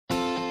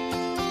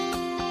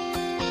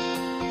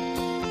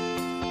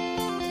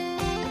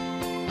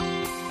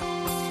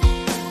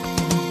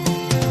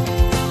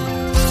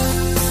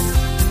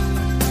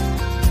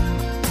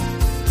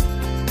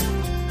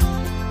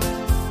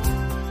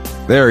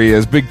There he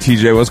is, Big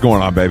TJ. What's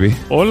going on, baby?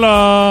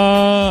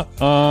 Hola.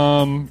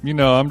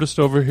 I'm just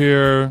over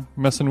here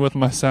messing with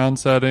my sound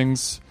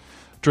settings,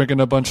 drinking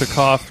a bunch of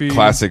coffee.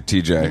 Classic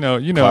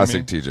TJ. You know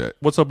Classic me. TJ.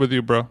 What's up with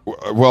you, bro?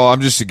 Well, I'm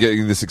just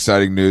getting this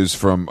exciting news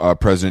from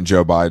President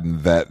Joe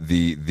Biden that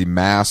the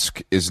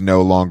mask is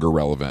no longer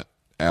relevant.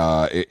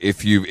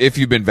 If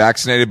you've been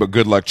vaccinated, but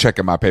good luck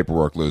checking my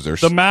paperwork, losers.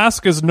 The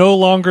mask is no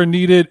longer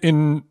needed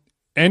in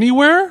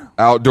anywhere?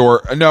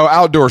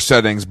 Outdoor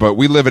settings, but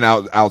we live an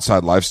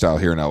outside lifestyle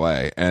here in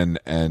LA,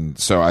 and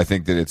so I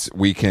think that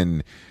we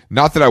can.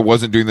 Not that I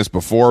wasn't doing this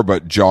before,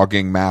 but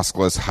jogging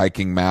maskless,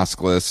 hiking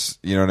maskless,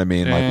 you know what I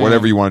mean? Like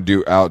whatever you want to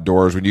do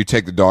outdoors. When you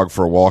take the dog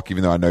for a walk,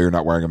 even though I know you're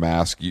not wearing a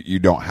mask, you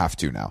don't have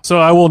to now. So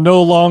I will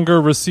no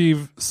longer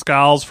receive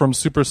scowls from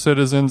super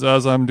citizens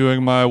as I'm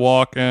doing my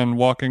walk and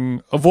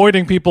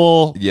avoiding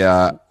people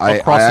crossing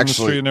the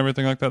street and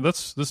everything like that.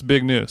 This is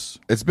big news.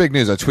 It's big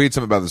news. I tweeted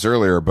something about this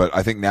earlier, but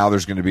I think now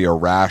there's going to be a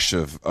rash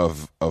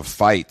of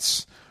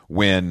fights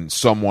when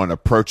someone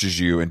approaches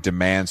you and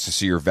demands to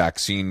see your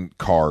vaccine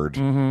card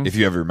if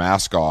you have your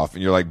mask off,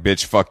 and you're like,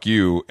 bitch, fuck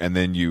you, and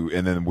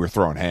then we're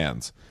throwing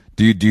hands.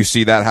 Do you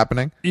see that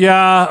happening?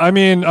 Yeah, I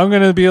mean, I'm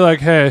going to be like,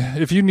 hey,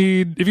 if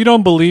you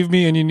don't believe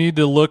me and you need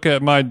to look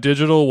at my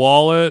digital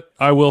wallet,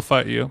 I will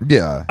fight you.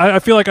 Yeah. I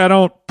feel like I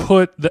don't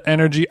put the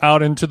energy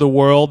out into the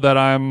world that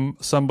I'm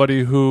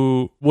somebody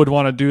who would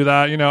want to do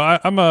that. You know,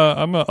 I'm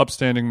a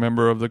upstanding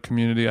member of the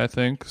community, I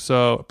think.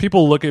 So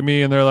people look at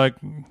me and they're like,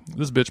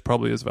 this bitch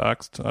probably is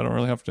vaxxed. I don't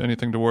really have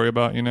anything to worry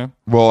about, you know?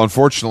 Well,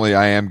 unfortunately,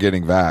 I am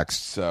getting vaxxed,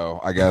 so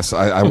I guess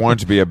I wanted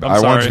to be a bad boy.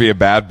 I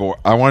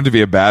wanted to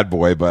be a bad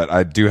boy, but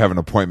I do have an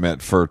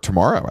appointment for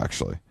tomorrow,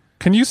 actually.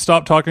 Can you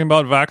stop talking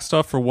about vax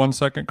stuff for 1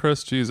 second,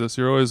 Chris? Jesus,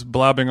 you're always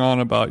blabbing on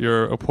about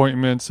your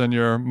appointments and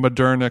your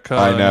Modernica.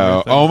 I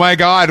know. Oh my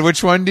God,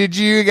 which one did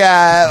you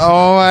get?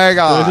 Oh my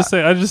God.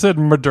 I just said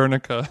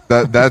Modernica.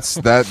 That's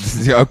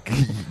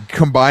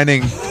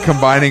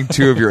combining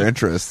two of your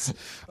interests.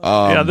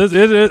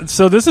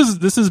 So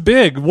this is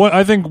big.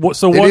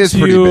 Once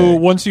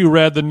you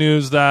read the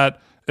news that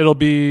will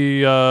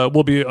be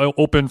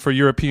open for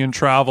European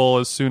travel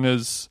as soon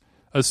as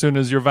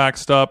you're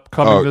vaxxed up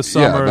coming this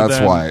summer. Yeah,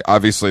 that's why.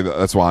 Obviously,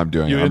 that's why I'm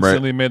doing it. You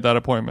instantly made that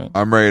appointment.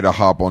 I'm ready to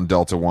hop on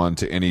Delta One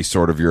to any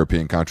sort of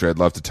European country. I'd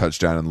love to touch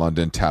down in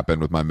London, tap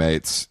in with my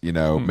mates. You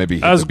know,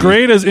 maybe as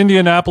great as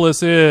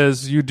Indianapolis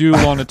is, you do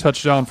want to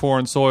touch down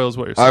foreign soil, is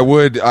what you're saying.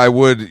 I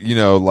would,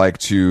 like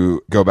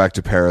to go back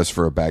to Paris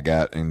for a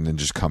baguette and then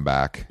just come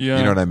back. Yeah.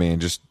 You know what I mean?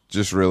 Just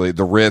really,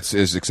 the Ritz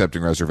is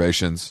accepting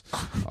reservations.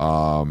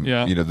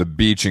 The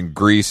beach in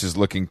Greece is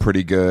looking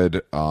pretty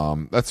good.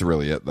 That's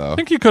really it, though.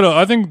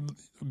 I think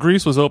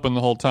Greece was open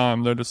the whole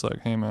time. They're just like,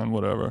 hey, man,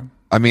 whatever.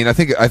 I mean, I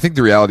think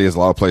the reality is a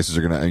lot of places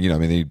are gonna,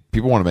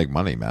 people want to make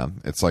money,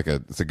 man. It's a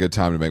good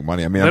time to make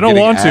money. I mean, they don't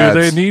want to,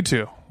 they need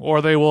to,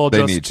 or they will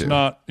just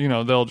not.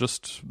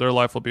 Their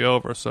life will be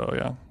over. So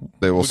yeah,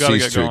 they will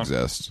cease to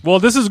exist. Well,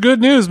 this is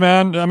good news,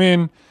 man. I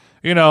mean,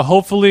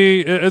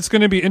 hopefully it's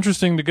going to be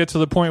interesting to get to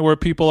the point where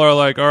people are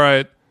like, all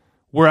right,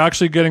 we're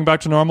actually getting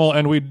back to normal,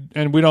 and we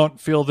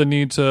don't feel the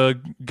need to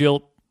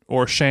guilt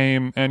or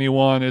shame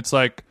anyone. It's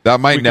like that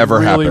might never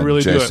happen,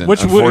 really Jason. Do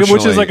it.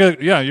 Which is like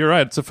you're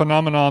right. It's a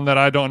phenomenon that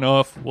I don't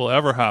know if will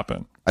ever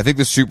happen. I think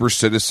the super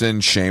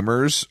citizen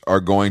shamers are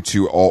going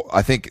to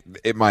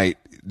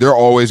they're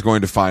always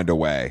going to find a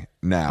way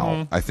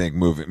now. I think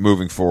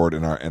moving forward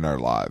in our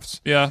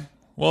lives. Yeah.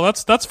 Well,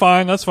 that's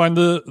fine. That's fine.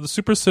 The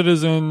super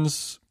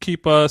citizens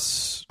keep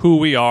us who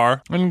we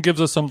are and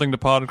gives us something to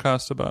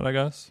podcast about, I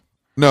guess.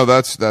 No,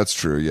 that's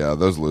true. Yeah,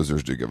 those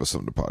losers do give us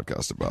something to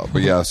podcast about.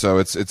 But yeah, so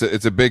it's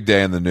a big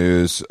day in the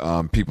news.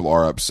 People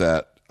are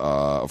upset,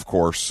 of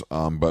course,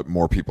 but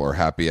more people are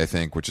happy, I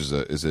think, which is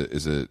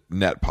a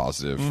net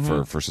positive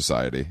for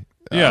society.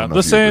 Yeah,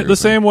 the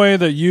same way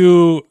that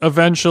you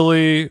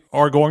eventually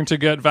are going to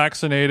get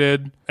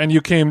vaccinated and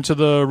you came to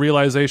the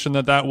realization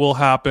that will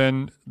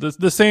happen.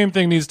 The same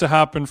thing needs to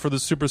happen for the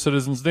super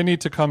citizens. They need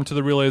to come to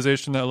the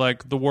realization that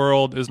like the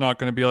world is not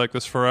going to be like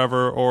this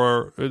forever,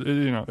 or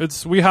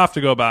we have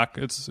to go back.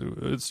 It's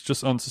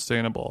just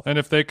unsustainable. And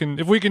if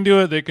we can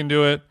do it, they can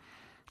do it.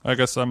 I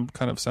guess I'm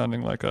kind of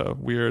sounding like a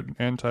weird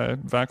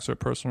anti-vaxxer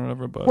person or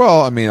whatever, but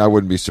well, I mean, I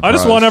wouldn't be surprised. I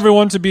just want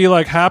everyone to be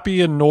like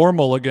happy and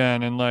normal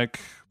again, and like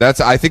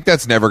I think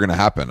that's never going to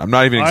happen. I'm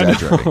not even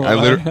exaggerating.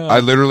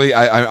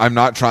 I'm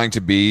not trying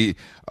to be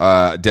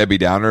Debbie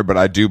Downer, but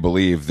I do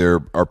believe there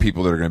are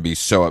people that are going to be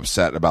so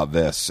upset about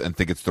this and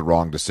think it's the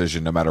wrong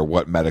decision, no matter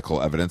what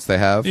medical evidence they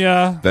have.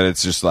 Yeah, that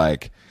it's just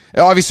like.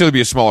 Obviously, it'll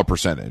be a smaller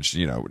percentage,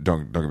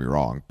 don't get me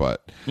wrong,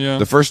 but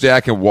the first day I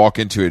can walk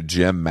into a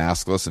gym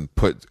maskless and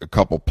put a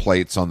couple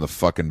plates on the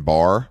fucking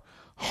bar,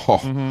 I'm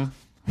going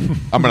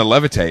to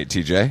levitate,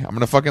 TJ. I'm going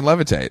to fucking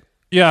levitate.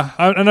 Yeah,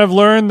 and I've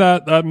learned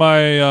that at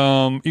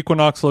my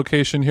Equinox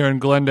location here in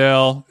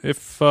Glendale,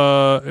 if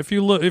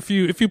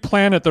you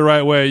plan it the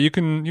right way, you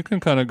can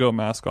kind of go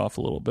mask off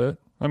a little bit.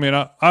 I mean,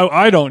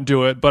 I don't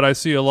do it, but I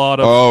see a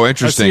lot of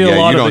interesting. I see a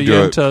lot of the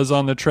Yentas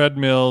on the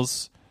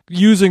treadmills.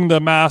 using the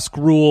mask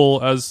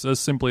rule as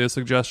simply a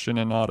suggestion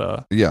and not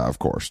a. Yeah, of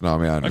course. No, I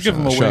mean, I give understand.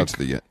 him a Shout out wink. to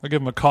the I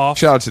give him a cough.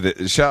 Shout out to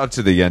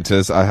the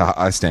Yentas.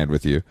 I stand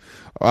with you.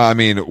 I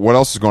mean, what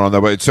else is going on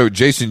though? But so,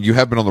 Jason, you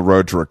have been on the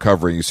road to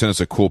recovery. You sent us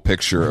a cool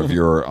picture of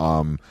your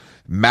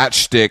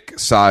matchstick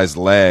sized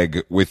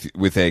leg with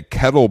a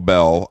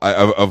kettlebell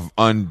of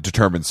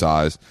undetermined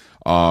size.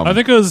 I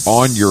think it was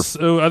on your.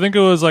 I think it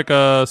was like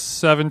a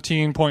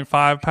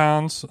 17.5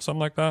 pounds, something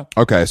like that.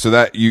 Okay, so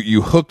that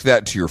you hooked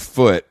that to your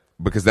foot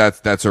because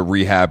that's a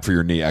rehab for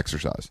your knee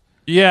exercise.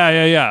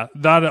 Yeah.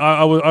 That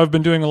I've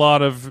been doing a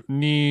lot of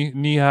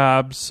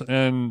kneehabs,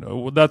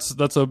 and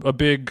that's a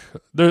big.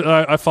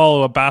 I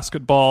follow a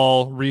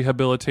basketball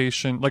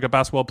rehabilitation, like a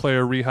basketball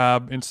player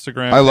rehab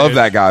Instagram. I love page.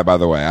 that guy, by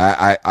the way.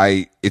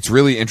 I it's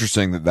really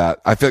interesting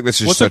that I feel like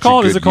this is what's such it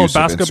called? a good Is it called use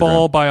of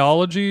basketball Instagram.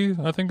 biology?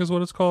 I think is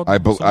what it's called. I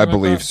Something like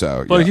believe that.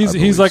 so. But Yeah,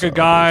 he's like so. a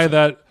guy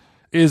that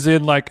is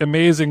in like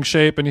amazing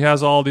shape, and he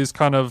has all these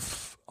kind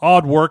of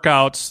odd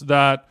workouts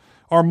that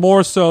are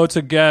more so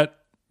to get,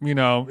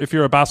 if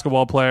you're a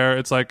basketball player,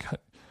 it's like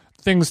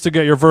things to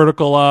get your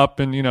vertical up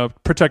and,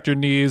 protect your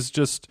knees,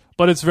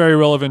 but it's very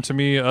relevant to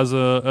me as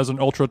an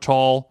ultra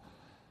tall.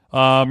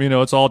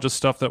 It's all just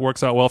stuff that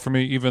works out well for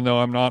me, even though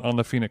I'm not on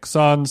the Phoenix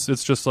Suns.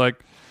 It's just like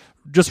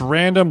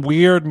random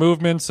weird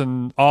movements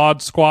and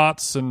odd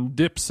squats and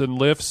dips and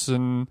lifts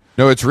and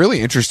No, it's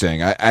really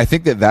interesting. I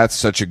think that's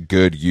such a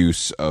good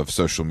use of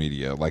social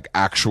media, like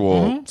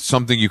actual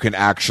something you can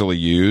actually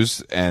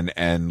use,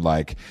 and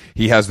like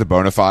he has the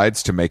bona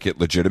fides to make it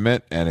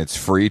legitimate and it's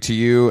free to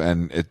you,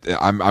 and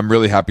I'm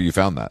really happy you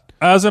found that.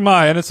 As am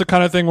I, and it's the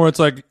kind of thing where it's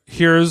like,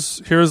 here's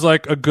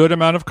like a good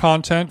amount of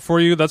content for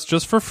you that's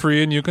just for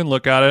free, and you can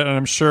look at it. And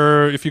I'm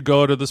sure if you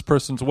go to this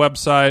person's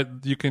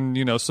website, you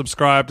can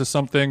subscribe to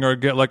something or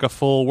get like a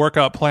full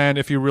workout plan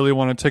if you really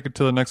want to take it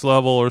to the next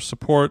level or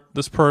support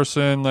this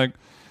person. Like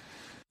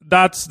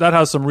that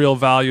has some real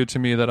value to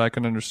me that I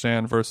can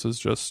understand versus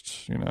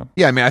just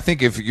Yeah, I mean, I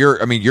think if you're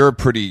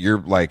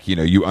like,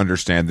 you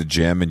understand the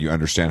gym and you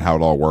understand how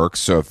it all works.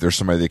 So if there's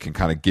somebody that can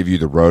kind of give you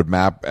the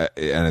roadmap,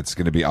 and it's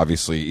going to be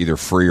obviously either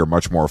free or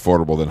much more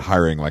affordable than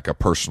hiring like a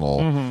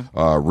personal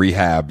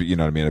rehab,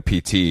 a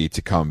PT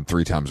to come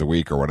 3 times a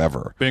week or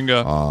whatever.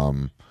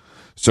 Bingo.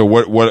 So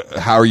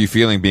how are you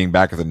feeling being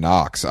back at the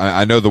Knox?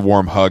 I know the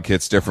warm hug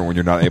hits different when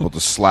you're not able to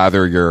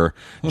slather your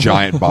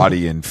giant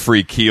body in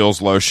free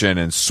Kiehl's lotion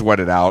and sweat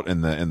it out in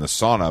the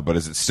sauna, but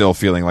is it still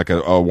feeling like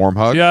a warm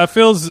hug? Yeah,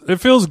 it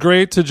feels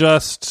great to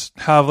just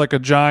have like a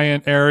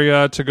giant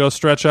area to go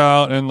stretch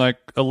out, and like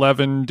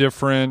 11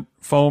 different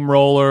foam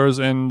rollers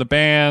and the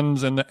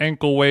bands and the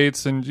ankle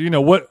weights and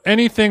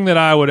anything that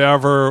I would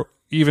ever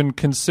even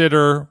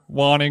consider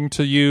wanting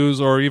to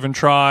use or even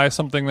try,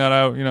 something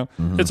that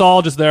it's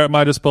all just there at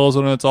my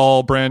disposal, and it's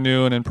all brand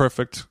new and in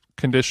perfect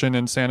condition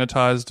and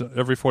sanitized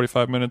every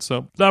 45 minutes.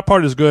 So that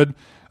part is good.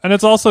 And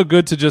it's also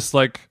good to just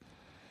like,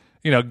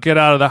 get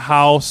out of the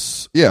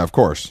house. Yeah, of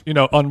course.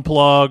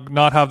 Unplug,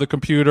 not have the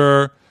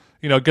computer,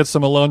 get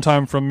some alone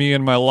time from me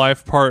and my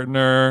life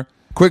partner.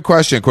 Quick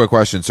question.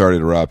 Sorry to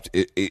interrupt.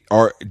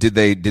 Did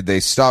they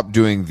stop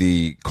doing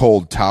the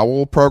cold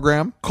towel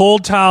program?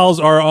 Cold towels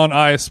are on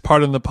ice,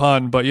 pardon the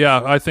pun, but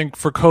yeah, I think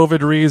for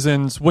COVID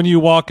reasons, when you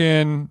walk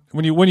in,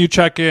 when you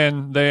check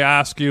in, they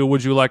ask you,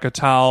 would you like a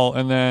towel?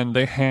 And then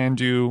they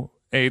hand you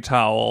a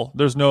towel.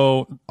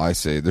 I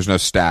see. There's no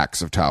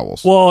stacks of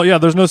towels. Well, yeah,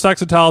 there's no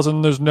stacks of towels,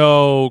 and there's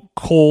no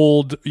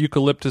cold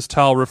eucalyptus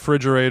towel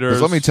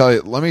refrigerators. Let me tell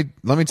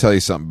you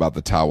something about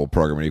the towel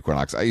program at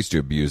Equinox. I used to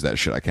abuse that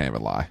shit. I can't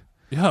even lie.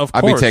 Yeah, of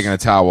I'd course. be taking a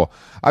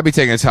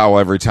towel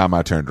every time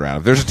I turned around.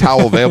 If there's a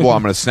towel available,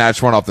 I'm going to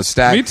snatch one off the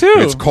stack. Me too.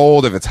 If it's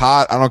cold, if it's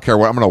hot, I don't care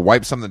what. I'm going to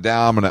wipe something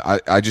down.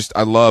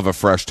 I love a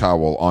fresh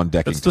towel on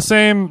decking. It's the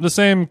same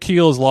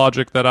Kiehl's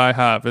logic that I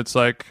have. It's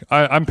like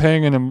I'm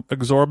paying an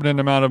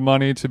exorbitant amount of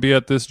money to be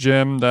at this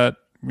gym that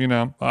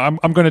I'm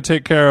going to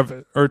take care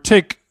of or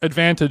take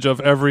advantage of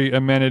every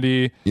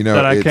amenity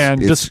that I can,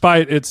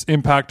 despite its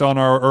impact on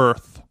our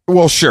Earth.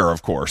 Well, sure,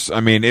 of course.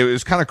 I mean, it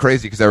was kind of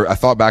crazy because I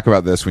thought back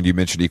about this when you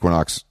mentioned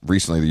Equinox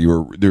recently, that you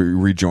were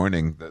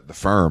rejoining the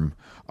firm.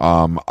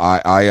 I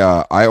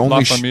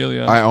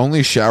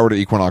only showered at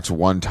Equinox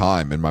one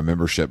time in my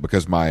membership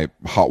because my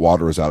hot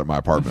water was out at my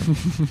apartment.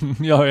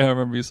 Yeah, I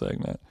remember you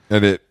saying that.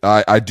 And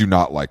I do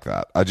not like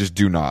that. I just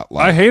do not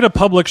like. I hate a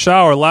public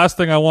shower. Last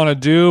thing I want to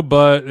do,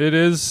 but it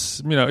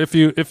is,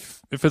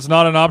 if it's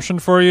not an option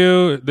for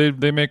you,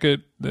 they make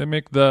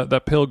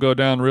that pill go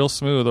down real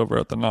smooth over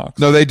at the Knox.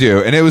 No, they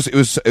do, and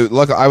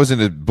look, I was in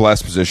a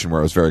blessed position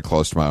where I was very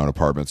close to my own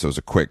apartment, so it was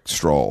a quick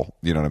stroll.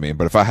 You know what I mean?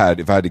 But if I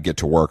had to get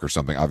to work or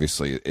something,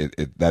 obviously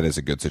that is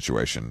a good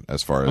situation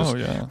as far as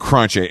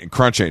crunch ain't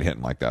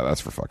hitting like that.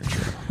 That's for fucking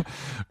sure.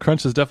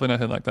 Crunch is definitely not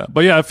hitting like that.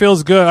 But yeah, it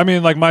feels good. I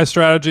mean, like my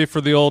strategy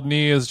for the old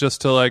knee is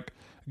just to like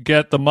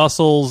get the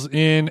muscles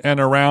in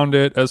and around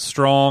it as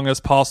strong as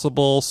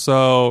possible.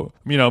 So,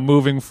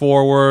 moving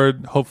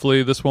forward,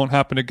 hopefully this won't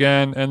happen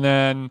again. And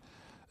then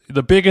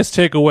the biggest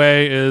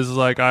takeaway is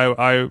like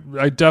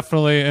I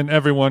definitely, and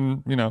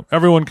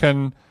everyone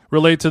can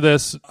relate to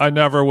this. I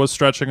never was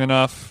stretching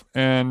enough,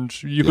 and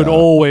you could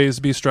always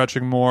be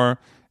stretching more,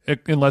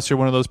 unless you're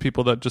one of those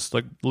people that just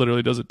like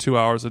literally does it 2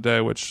 hours a day,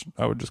 which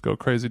I would just go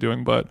crazy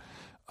doing. But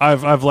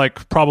I've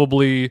like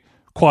probably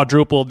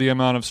quadrupled the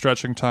amount of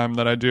stretching time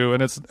that I do,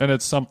 and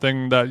it's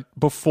something that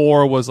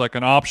before was like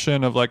an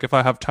option of like, if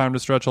I have time to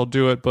stretch, I'll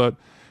do it,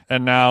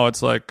 and now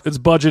it's like it's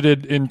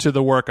budgeted into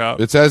the workout.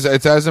 It's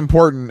as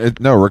important.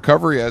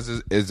 Recovery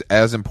is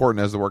as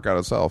important as the workout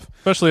itself.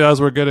 Especially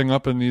as we're getting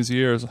up in these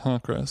years, huh,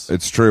 Chris?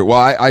 It's true. Well,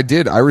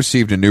 I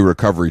received a new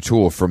recovery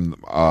tool from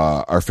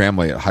our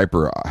family at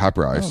Hyper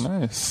Ice.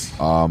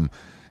 Oh, nice.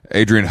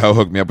 Adrian Ho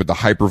hooked me up with the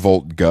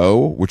Hypervolt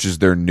Go, which is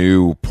their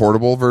new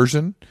portable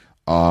version.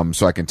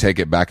 So I can take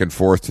it back and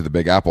forth to the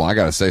Big Apple. And I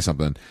got to say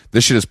something.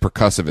 This shit is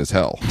percussive as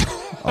hell.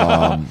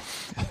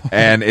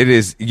 And it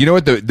is, you know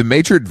what, the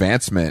major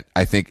advancement,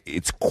 I think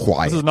it's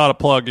quiet. This is not a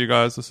plug, you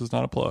guys. This is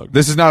not a plug.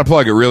 This is not a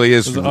plug. It really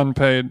is. This is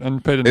unpaid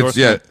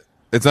endorsement.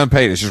 It's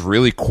unpaid. It's just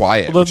really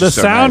quiet. The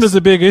sound nice. is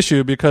a big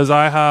issue because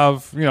I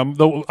have,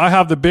 I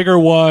have the bigger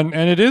one,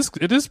 and it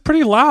is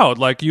pretty loud.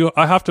 Like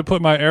I have to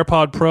put my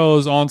AirPod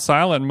Pros on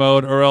silent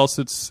mode, or else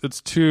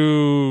it's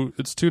too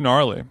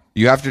gnarly.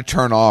 You have to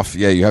turn off.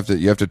 Yeah, you have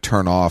to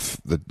turn off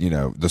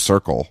the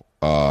circle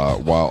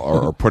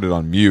or put it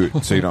on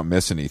mute so you don't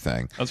miss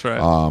anything. That's right.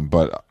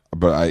 But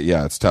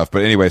it's tough.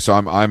 But anyway, so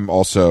I'm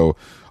also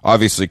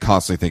obviously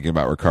constantly thinking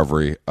about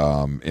recovery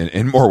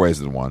in more ways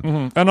than one.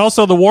 Mm-hmm. And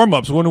also the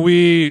warm-ups. When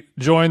we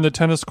join the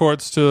tennis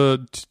courts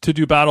to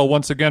do battle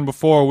once again,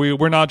 before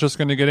we're not just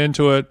going to get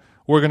into it.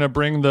 We're going to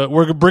bringing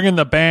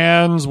the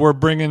bands, we're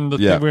bringing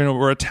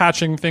we're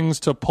attaching things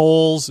to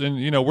poles, and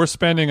we're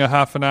spending a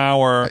half an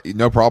hour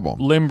no problem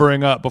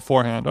limbering up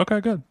beforehand.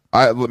 Okay, good.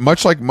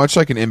 Much like an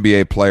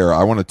NBA player,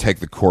 I want to take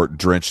the court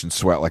drenched in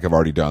sweat like I've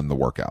already done the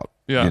workout.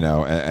 Yeah.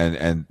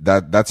 And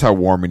that's how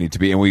warm we need to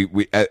be. And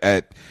we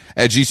at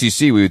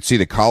GCC, we would see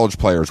the college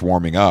players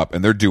warming up,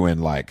 and they're doing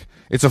like,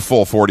 it's a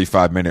full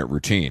 45-minute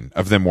routine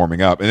of them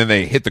warming up, and then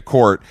they hit the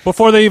court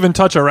before they even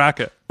touch a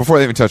racket.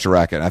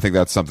 And I think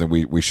that's something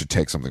we should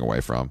take something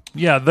away from.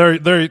 Yeah,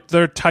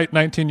 their tight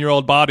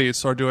 19-year-old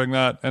bodies are doing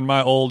that, and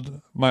my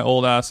old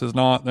ass is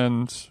not.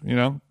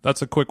 And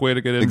that's a quick way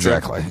to get into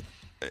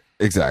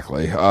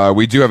Exactly.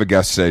 We do have a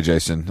guest today,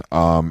 Jason,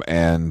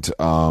 and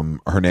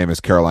her name is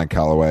Caroline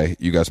Calloway.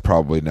 You guys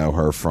probably know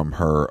her from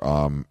her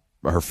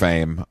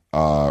fame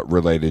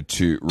related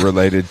to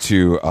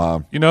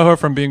you know her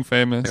from being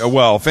famous.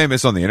 Well,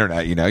 famous on the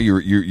internet.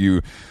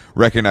 You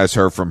recognize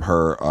her from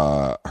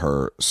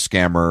her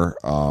scammer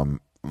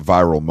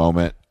viral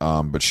moment,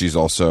 but she's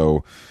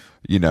also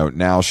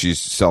now she's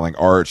selling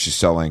art, she's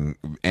selling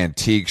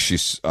antiques,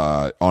 she's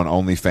on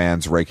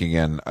OnlyFans raking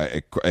in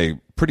a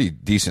pretty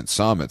decent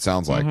sum, it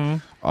sounds like.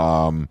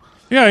 Mm-hmm.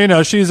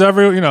 Yeah, she's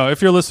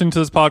if you're listening to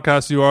this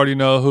podcast, you already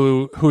know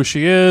who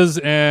she is,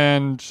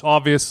 and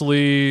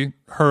obviously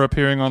her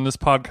appearing on this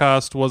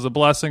podcast was a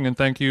blessing, and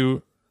thank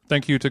you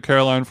to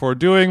Caroline for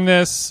doing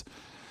this.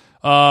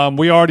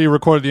 We already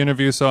recorded the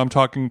interview, so I'm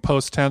talking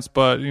post tense,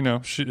 but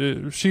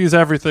she's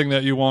everything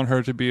that you want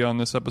her to be on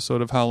this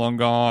episode of How Long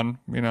Gone.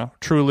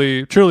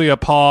 Truly a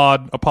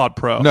pod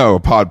pro. No, a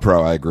pod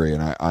pro. I agree,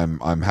 and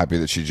I'm happy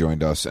that she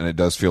joined us, and it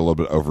does feel a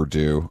little bit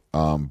overdue.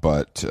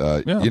 But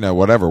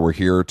whatever. We're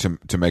here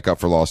to make up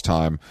for lost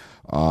time.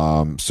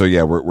 So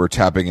yeah, we're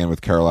tapping in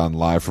with Caroline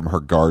live from her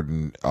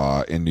garden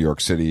in New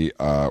York City,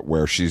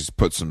 where she's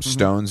put some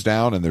stones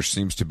down, and there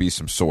seems to be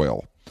some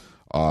soil.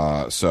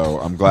 So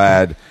I'm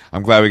glad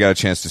we got a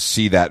chance to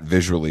see that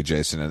visually,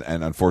 Jason,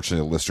 and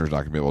unfortunately the listener's not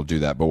going to be able to do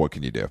that, but what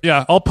can you do?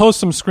 Yeah, I'll post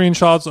some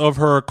screenshots of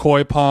her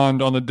koi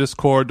pond on the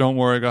Discord. Don't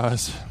worry,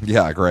 guys.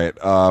 Yeah, great.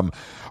 All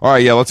right,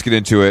 yeah, let's get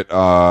into it.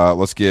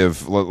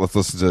 Let's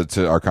listen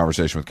to our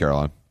conversation with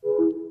Caroline.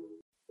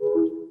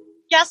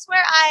 Guess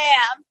where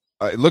I am?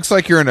 It looks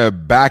like you're in a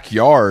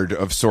backyard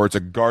of sorts, a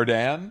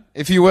garden,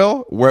 if you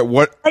will.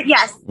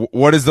 Yes.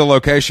 What is the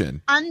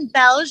location? On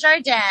Belle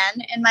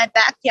Jardin in my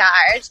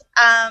backyard.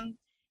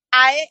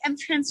 I am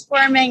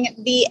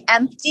transforming the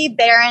empty,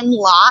 barren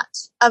lot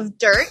of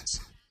dirt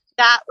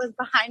that was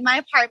behind my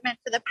apartment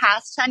for the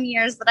past 10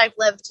 years that I've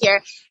lived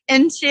here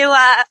into,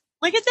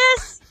 look at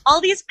this.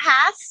 All these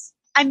paths.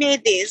 I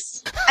made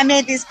these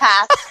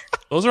paths.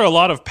 Those are a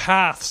lot of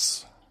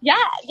paths. Yeah.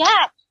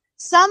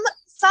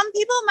 Some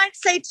people might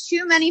say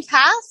too many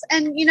paths,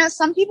 and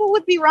some people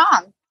would be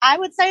wrong. I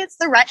would say it's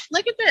the right.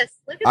 Look at this.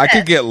 I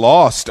could get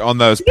lost on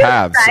those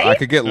paths. Right? I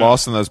could get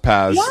lost on those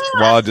paths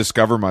while I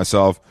discover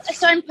myself.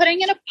 So I'm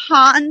putting in a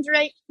pond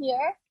right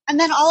here, and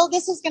then all of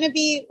this is going to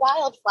be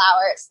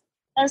wildflowers.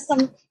 There's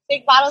some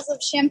big bottles of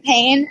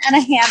champagne and a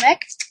hammock.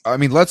 I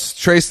mean, let's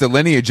trace the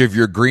lineage of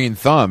your green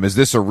thumb. Is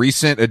this a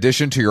recent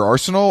addition to your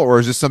arsenal, or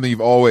is this something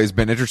you've always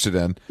been interested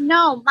in?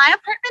 No, my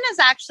apartment is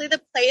actually the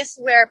place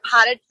where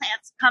potted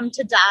plants come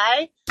to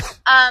die.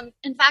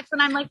 In fact, when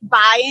I'm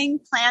buying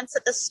plants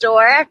at the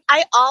store,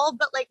 I all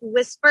but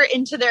whisper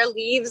into their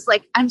leaves,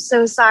 I'm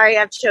so sorry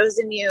I've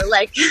chosen you.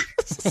 I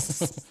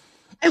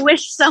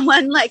wish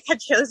someone had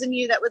chosen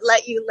you that would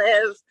let you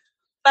live.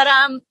 But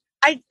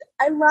I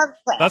love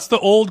plants. That's the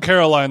old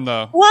Caroline,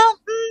 though. Well,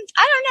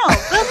 I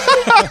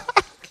don't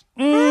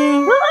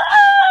know.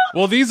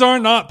 Well, these are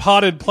not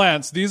potted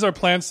plants. These are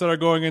plants that are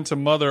going into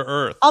Mother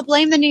Earth. I'll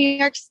blame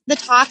the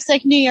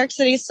toxic New York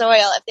City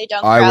soil if they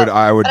don't grow.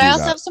 I would But do I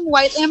also that. have some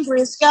white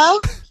Lambrusco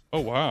Oh,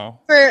 wow.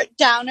 for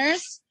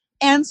downers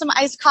and some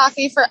iced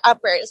coffee for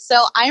uppers.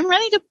 So I'm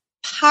ready to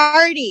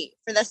party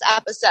for this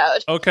episode.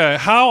 Okay.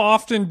 How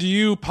often do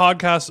you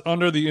podcast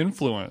under the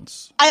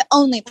influence? I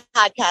only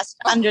podcast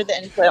under the You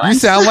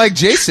influence. sound like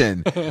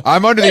Jason.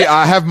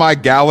 I have my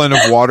gallon of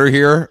water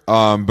here,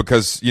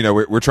 because,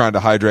 we're trying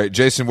to hydrate.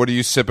 Jason, what are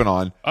you sipping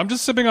on? I'm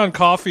just sipping on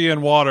coffee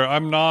and water.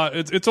 I'm not,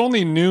 it's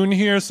only noon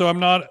here, so I'm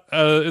not,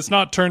 it's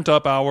not turned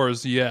up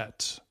hours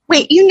yet.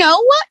 Wait, you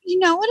know what? You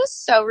know what is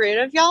so rude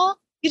of y'all?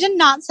 You did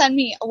not send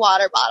me a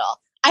water bottle.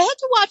 I had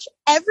to watch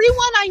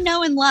everyone I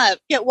know and love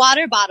get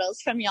water bottles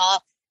from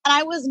y'all, and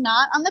I was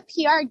not on the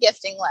PR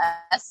gifting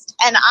list,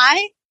 and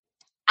I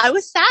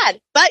was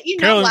sad. But you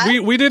know Carolyn,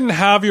 what? we didn't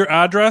have your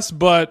address,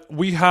 but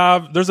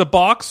there's a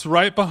box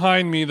right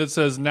behind me that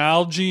says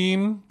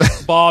Nalgene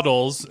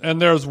bottles,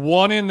 and there's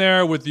one in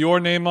there with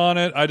your name on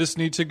it. I just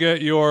need to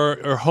get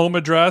your home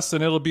address,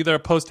 and it'll be there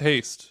post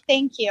haste.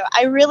 Thank you.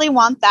 I really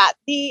want that.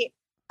 The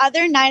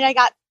other night I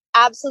got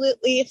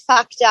absolutely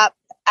fucked up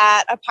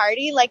at a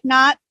party, like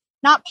not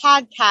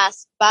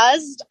podcast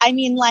buzzed. I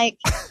mean, like,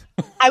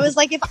 I was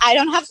like, if I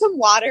don't have some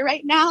water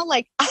right now,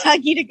 like, I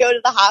need to go to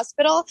the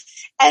hospital.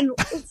 And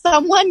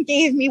someone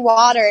gave me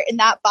water in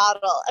that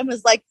bottle and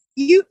was like,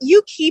 you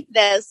keep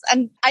this.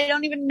 And I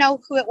don't even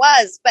know who it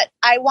was, but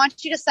I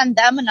want you to send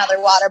them another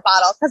water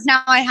bottle because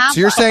now I have So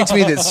you're one. saying to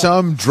me that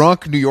some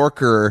drunk New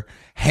Yorker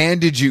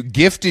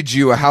gifted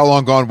you a How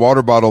Long Gone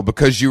water bottle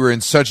because you were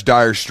in such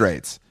dire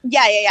straits?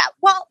 Yeah.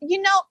 Well,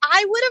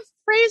 I would have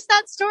phrased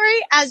that story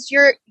as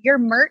your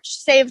merch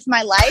saved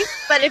my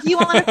life, but if you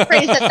want to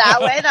phrase it that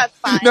way, that's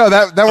fine. No,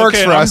 that works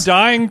Okay, for us.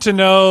 I'm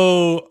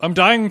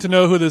dying to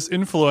know who this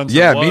influencer was.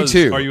 Yeah, me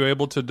too. Are you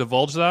able to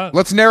divulge that?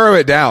 Let's narrow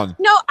it down.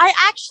 No, I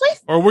actually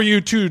Or were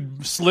you too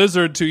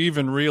slizzard to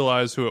even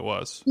realize who it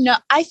was? no,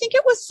 I think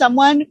it was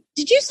someone.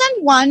 Did you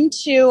send one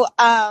to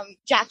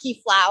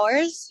Jackie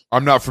Flowers?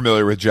 I'm not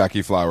familiar with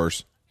Jackie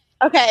Flowers.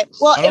 Okay,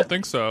 well, I don't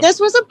think so. this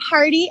was a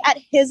party at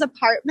his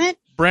apartment.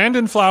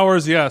 Brandon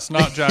Flowers, yes,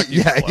 not Jackie.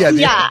 Yeah, Flowers.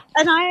 yeah. Yeah,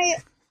 and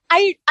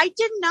I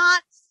did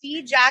not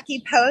see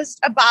Jackie post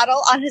a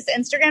bottle on his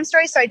Instagram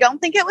story, so I don't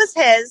think it was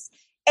his.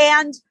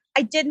 And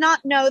I did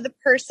not know the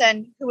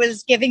person who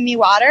was giving me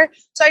water,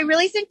 so I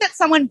really think that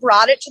someone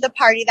brought it to the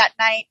party that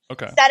night.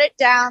 Okay. Set it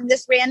down.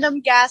 This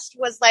random guest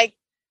was like,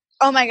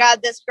 "Oh my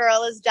God, this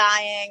girl is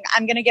dying.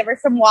 I'm gonna give her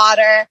some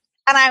water."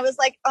 And I was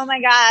like, "Oh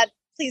my God,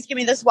 please give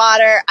me this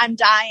water. I'm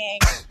dying."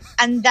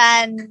 And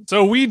then,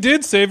 So we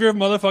did save your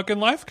motherfucking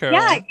life, Carol.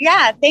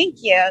 yeah, thank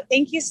you.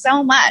 Thank you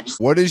so much.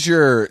 What is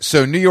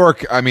so New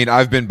York, I mean,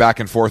 I've been back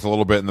and forth a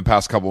little bit in the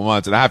past couple of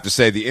months, and I have to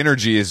say the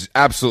energy is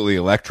absolutely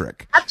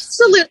electric.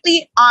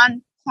 Absolutely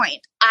on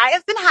point. I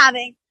have been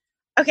having,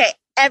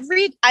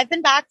 I've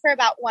been back for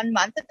about 1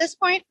 month at this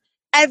point.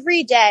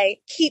 Every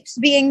day keeps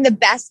being the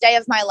best day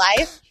of my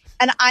life.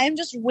 And I am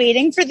just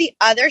waiting for the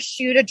other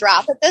shoe to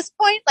drop at this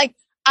point. Like,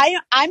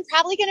 I'm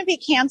probably going to be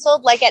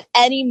canceled like at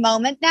any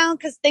moment now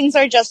because things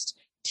are just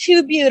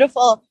too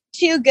beautiful,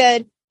 too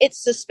good.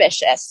 It's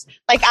suspicious.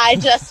 Like, I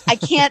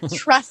can't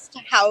trust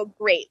how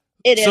great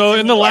it is. So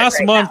in the New York last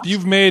right month, now.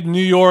 you've made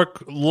New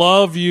York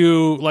love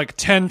you like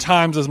 10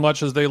 times as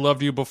much as they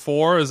loved you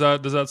before. Does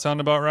that sound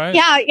about right?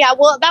 Yeah.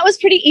 Well, that was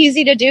pretty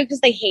easy to do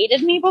because they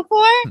hated me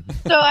before.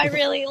 So I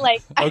really I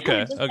Okay,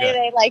 have to say okay.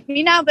 they like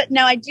me now. But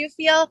no, I do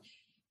feel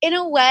in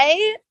a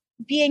way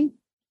being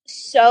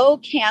so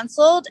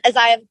canceled as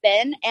I have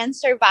been and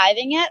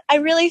surviving it, I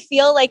really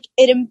feel like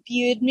it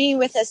imbued me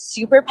with a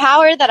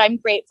superpower that I'm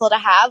grateful to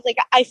have. Like,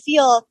 I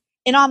feel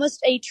in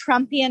almost a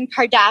Trumpian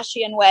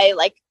Kardashian way,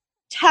 like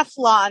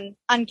Teflon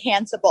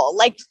uncancelable.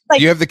 Like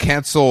You have the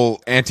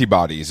cancel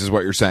antibodies, is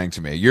what you're saying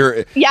to me.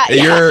 You're yeah.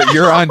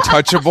 you're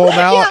untouchable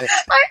now. Yeah,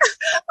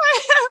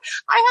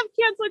 I have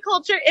cancel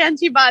culture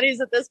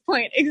antibodies at this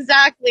point.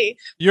 Exactly.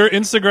 Your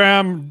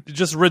Instagram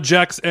just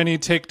rejects any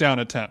takedown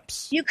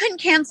attempts. You couldn't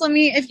cancel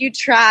me if you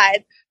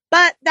tried.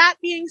 But that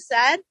being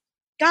said,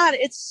 God,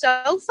 it's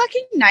so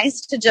fucking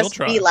nice to just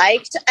We'll be try.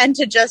 liked and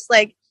to just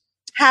like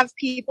have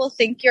people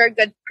think you're a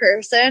good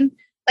person.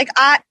 Like,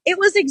 it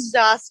was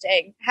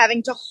exhausting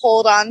having to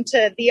hold on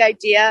to the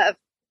idea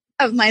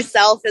of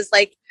myself as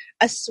like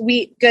a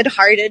sweet,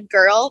 good-hearted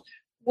girl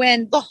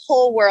when the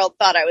whole world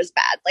thought I was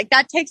bad. Like,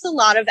 that takes a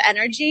lot of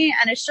energy,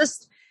 and it's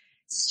just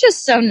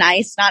so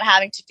nice not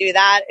having to do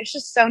that. It's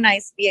just so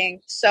nice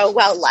being so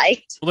well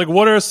liked. Like,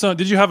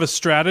 did you have a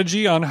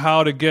strategy on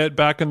how to get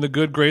back in the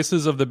good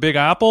graces of the Big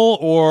Apple,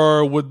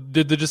 or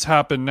did it just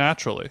happen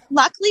naturally?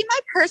 Luckily, my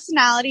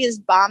personality is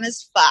bomb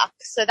as fuck,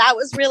 so that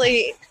was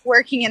really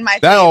working in my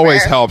favor. That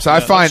always helps. I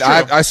Yeah, find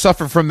that's true. I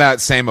suffer from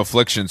that same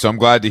affliction, so I'm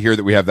glad to hear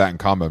that we have that in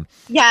common.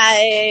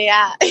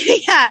 Yeah.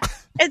 Yeah.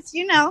 It's,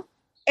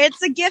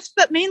 It's a gift,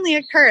 but mainly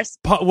a curse.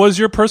 Was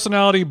your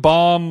personality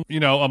bomb,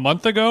 a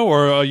month ago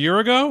or a year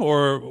ago,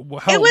 or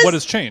what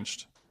has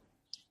changed?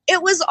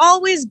 It was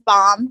always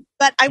bomb,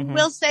 but I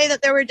will say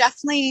that there were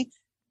definitely,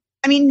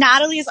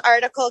 Natalie's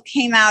article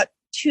came out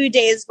 2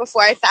 days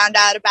before I found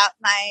out about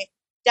my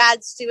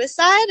dad's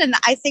suicide. And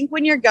I think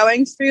when you're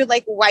going through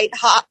like white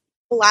hot,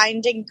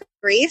 blinding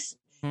grief,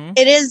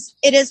 it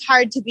is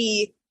hard to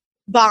be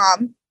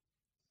bomb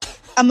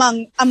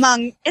among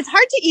it's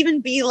hard to even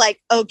be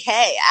like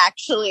okay,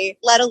 actually,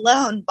 let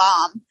alone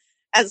bomb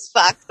as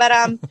fuck.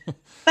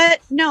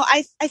 But no,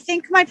 I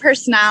think my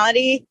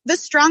personality, the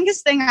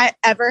strongest thing I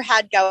ever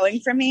had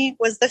going for me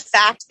was the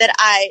fact that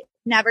I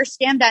never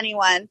scammed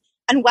anyone.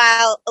 And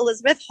while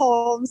Elizabeth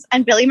Holmes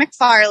and Billy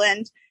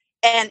McFarland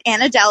and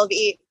Anna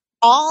Delvey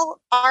all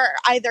are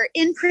either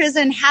in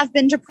prison, have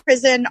been to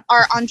prison,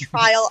 are on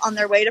trial on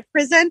their way to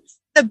prison,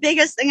 the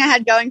biggest thing I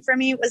had going for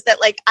me was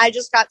that like I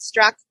just got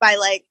struck by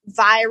like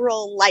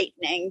viral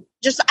lightning.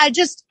 I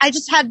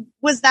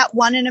was that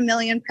 1 in a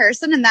million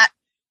person, and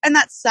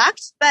that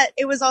sucked. But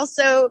it was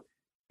also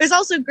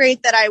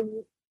great that I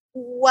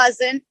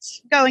wasn't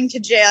going to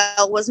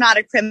jail, was not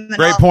a criminal.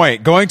 Great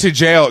point. Going to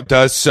jail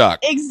does suck.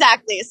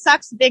 Exactly. It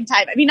sucks big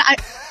time.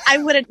 I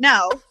wouldn't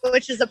know,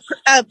 which is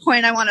a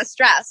point I want to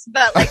stress,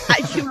 but like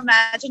I do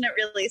imagine it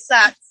really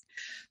sucks.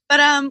 But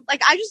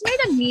I just made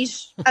a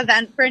niche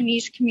event for a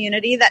niche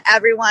community that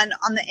everyone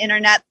on the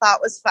internet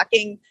thought was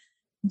fucking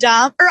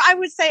dumb. Or I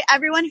would say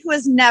everyone who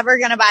was never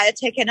going to buy a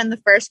ticket in the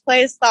first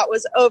place thought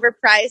was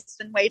overpriced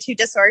and way too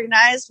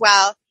disorganized,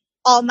 while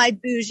all my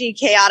bougie,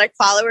 chaotic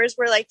followers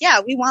were like, yeah,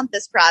 we want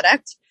this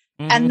product.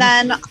 And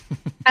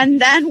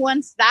then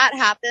once that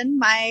happened,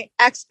 my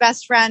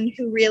ex-best friend,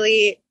 who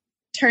really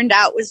turned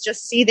out was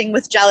just seething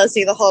with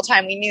jealousy the whole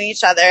time we knew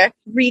each other,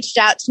 reached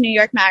out to New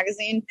York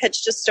Magazine,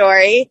 pitched a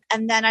story,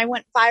 and then I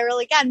went viral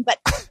again. But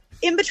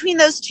in between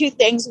those two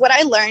things, what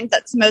I learned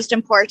that's most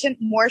important,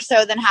 more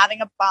so than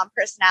having a bomb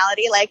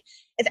personality, like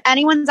if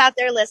anyone's out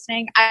there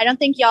listening, I don't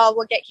think y'all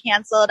will get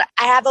canceled.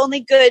 I have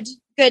only good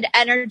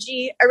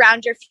energy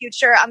around your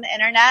future on the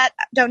internet.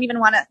 I don't even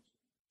want to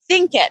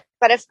think it.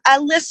 But if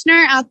a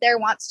listener out there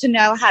wants to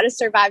know how to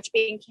survive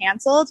being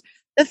canceled,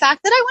 the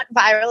fact that I went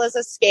viral as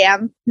a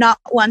scam, not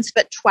once,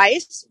 but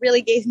twice,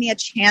 really gave me a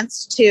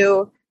chance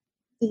to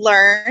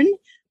learn.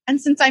 And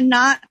since I'm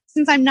not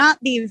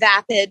the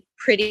vapid,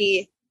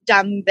 pretty,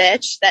 dumb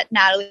bitch that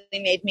Natalie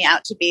made me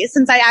out to be,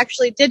 since I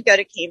actually did go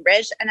to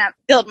Cambridge and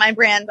build my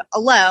brand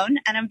alone,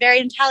 and I'm very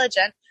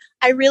intelligent,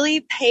 I really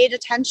paid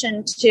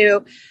attention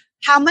to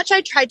how much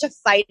I tried to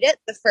fight it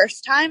the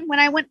first time when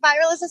I went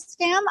viral as a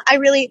scam.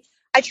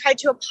 I tried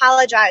to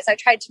apologize. I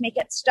tried to make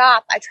it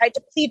stop. I tried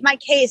to plead my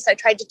case. I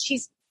tried to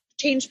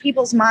change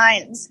people's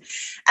minds.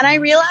 And I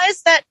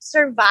realized that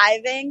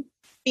surviving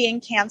being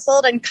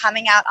canceled and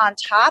coming out on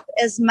top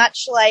is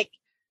much like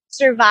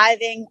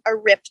surviving a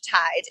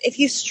riptide. If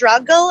you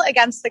struggle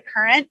against the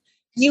current,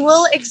 you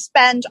will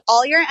expend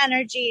all your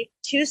energy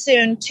too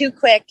soon, too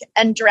quick,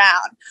 and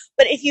drown.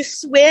 But if you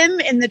swim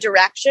in the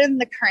direction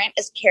the current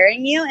is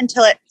carrying you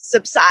until it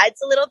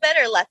subsides a little bit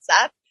or lets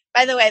up.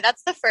 By the way,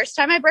 that's the first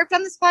time I burped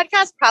on this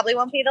podcast. Probably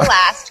won't be the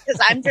last,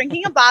 because I'm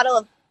drinking a bottle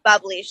of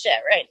bubbly shit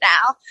right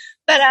now.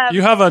 But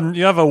you have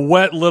a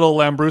wet little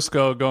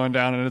Lambrusco going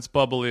down, and it's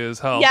bubbly as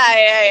hell.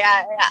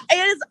 Yeah. It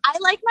is. I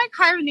like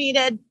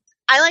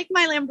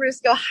my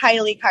Lambrusco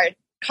highly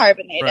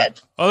carbonated.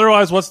 Right.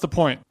 Otherwise, what's the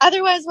point?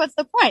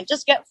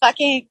 Just get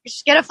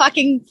a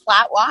fucking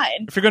flat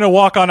wine. If you're gonna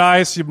walk on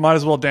ice, you might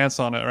as well dance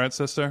on it, right,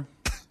 sister?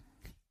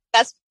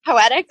 That's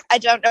poetic. I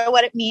don't know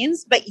what it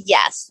means, but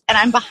yes, and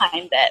I'm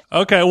behind it.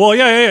 Okay, well,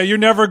 yeah. You're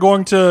never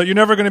going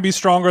to be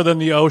stronger than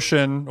the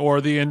ocean or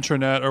the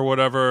internet or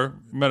whatever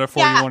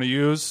metaphor you want to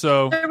use.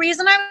 So the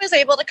reason I was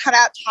able to cut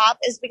out top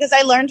is because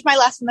I learned my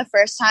lesson the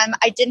first time.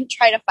 I didn't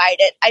try to fight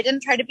it. I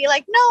didn't try to be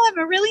like, no, I'm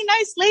a really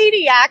nice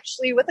lady,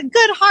 actually, with a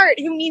good heart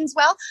who means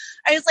well.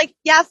 I was like,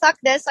 yeah, fuck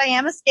this. I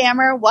am a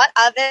scammer. What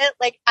of it?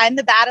 Like, I'm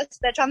the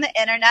baddest bitch on the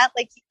internet.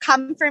 Like,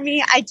 come for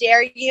me. I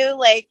dare you.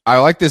 Like, I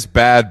like this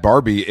bad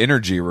Barbie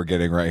energy we're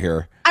getting right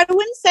here. I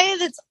wouldn't say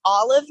that's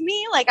all of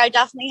me. Like, I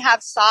definitely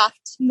have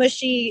soft,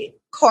 mushy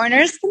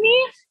corners to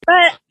me,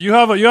 but you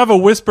have a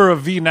whisper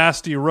of V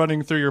nasty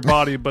running through your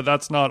body, but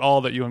that's not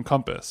all that you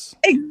encompass.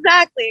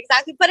 Exactly.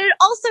 But it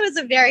also is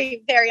a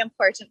very, very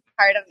important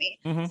part of me.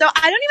 Mm-hmm. So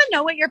I don't even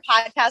know what your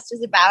podcast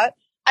is about.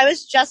 I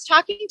was just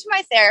talking to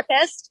my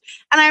therapist,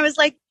 and I was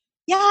like,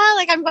 yeah,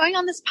 like I'm going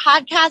on this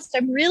podcast.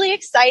 I'm really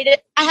excited.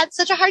 I had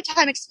such a hard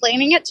time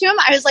explaining it to him.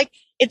 I was like,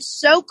 it's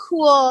so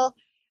cool.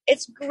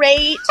 It's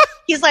great.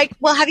 He's like,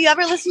 well, have you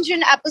ever listened to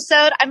an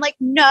episode? I'm like,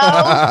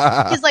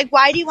 no. He's like,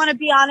 why do you want to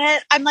be on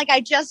it? I'm like,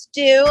 I just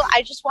do.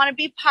 I just want to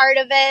be part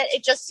of it.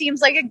 It just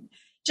seems like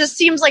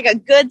a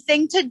good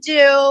thing to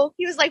do.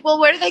 He was like, well,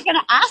 what are they going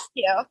to ask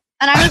you?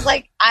 And I was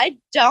like, I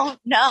don't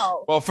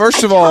know. Well,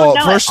 first of all,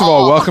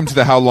 welcome to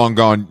the How Long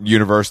Gone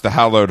universe, the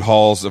hallowed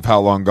halls of How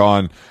Long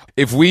Gone.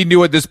 If we knew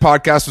what this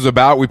podcast was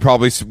about, we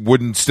probably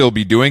wouldn't still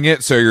be doing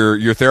it. So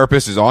your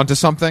therapist is onto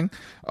something.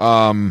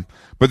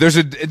 But there's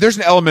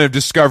an element of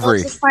discovery.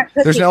 Well, it's a smart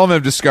cookie. There's an element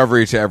of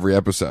discovery to every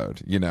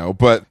episode, you know.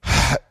 But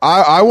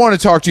I want to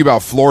talk to you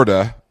about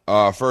Florida.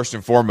 First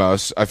and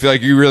foremost, I feel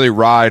like you really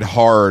ride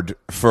hard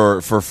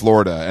for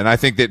Florida, and I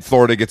think that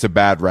Florida gets a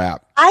bad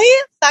rap.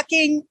 I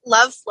fucking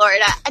love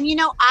Florida. And you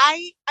know,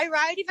 I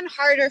ride even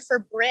harder for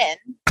Bryn,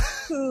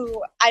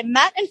 who I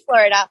met in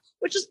Florida,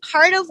 which is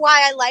part of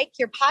why I like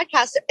your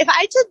podcast. If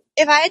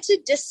I had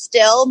to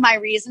distill my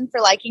reason for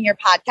liking your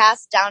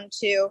podcast down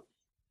to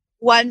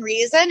one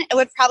reason, it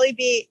would probably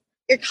be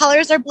your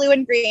colors are blue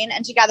and green,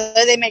 and together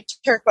they make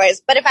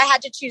turquoise. But if I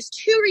had to choose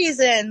two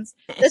reasons,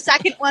 the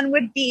second one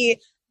would be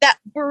that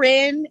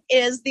Bryn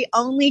is the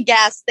only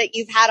guest that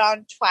you've had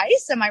on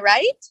twice. Am I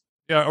right?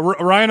 Yeah,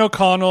 Ryan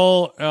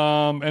O'Connell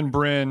and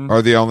Bryn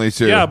are the only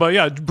two. Yeah, but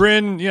yeah,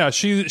 Bryn, yeah,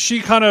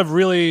 she kind of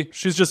really,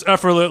 she's just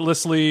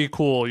effortlessly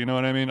cool. You know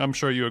what I mean? I'm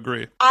sure you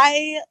agree.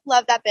 I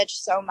love that bitch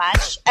so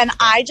much. And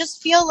I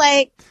just feel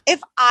like if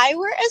I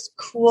were as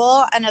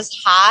cool and as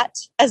hot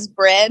as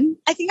Bryn,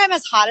 I think I'm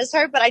as hot as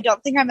her, but I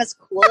don't think I'm as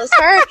cool as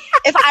her.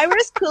 If I were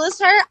as cool as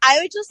her,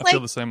 I would just I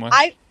feel the same way.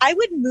 I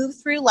would move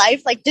through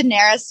life like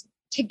Daenerys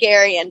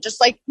Targaryen, just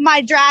like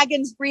my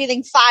dragons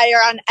breathing fire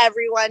on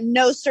everyone,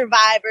 no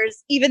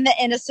survivors, even the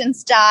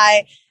innocents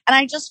die. And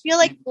I just feel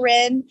like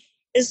Bryn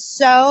is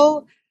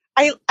so,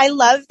 I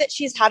love that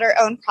she's had her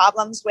own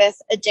problems with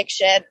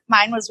addiction.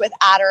 Mine was with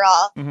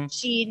Adderall. Mm-hmm.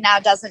 She now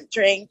doesn't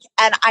drink.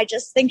 And I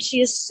just think she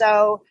is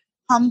so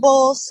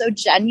humble, so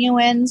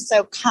genuine,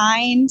 so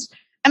kind.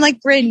 I'm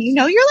like, Bryn, you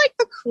know, you're like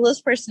the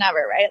coolest person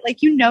ever, right?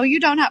 Like, you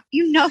don't have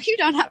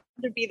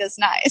to be this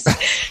nice.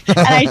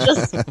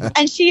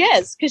 And she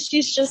is, because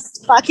she's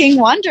just fucking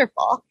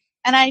wonderful.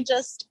 And I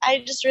just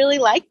really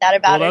like that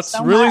about her. That's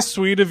so really much.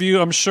 sweet of you.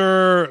 I'm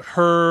sure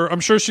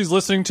she's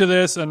listening to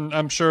this, and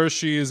I'm sure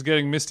she's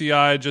getting misty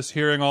eyed just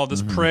hearing all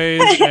this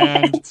praise.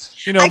 And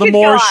you know,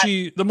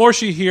 the more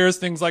she hears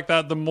things like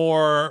that, the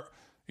more,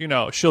 you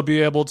know, she'll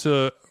be able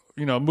to,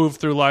 you know, move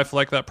through life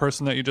like that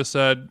person that you just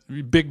said,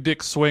 big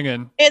dick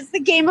swinging. It's the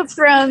Game of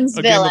Thrones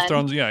villain. Game of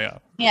Thrones, yeah.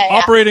 Yeah.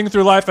 Operating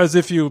through life as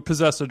if you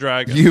possess a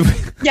dragon.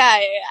 Yeah.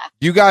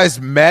 You guys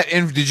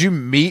did you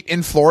meet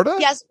in Florida?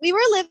 Yes, we were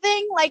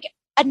living like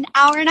an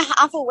hour and a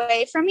half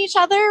away from each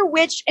other,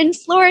 which in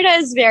Florida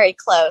is very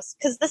close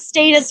because the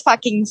state is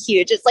fucking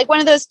huge. It's like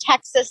one of those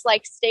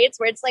Texas-like states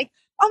where it's like,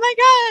 oh my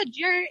God,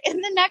 you're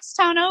in the next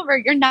town over.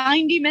 You're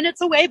 90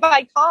 minutes away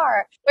by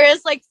car.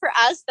 Whereas like for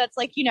us, that's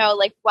like, you know,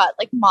 like what?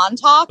 Like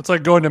Montauk? It's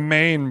like going to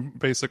Maine,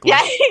 basically.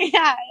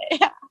 Yeah.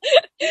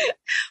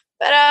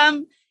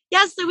 But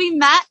yeah, so we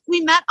met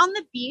on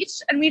the beach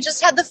and we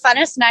just had the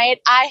funnest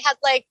night. I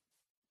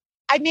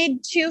made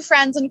two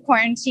friends in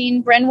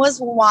quarantine. Bryn was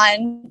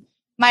one.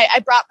 I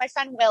brought my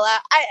friend Willa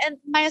and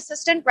my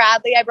assistant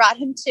Bradley. I brought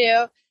him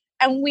too.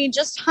 And we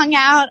just hung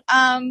out.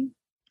 At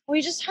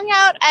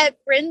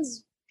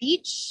Bryn's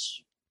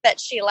beach that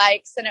she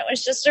likes. And it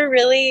was just a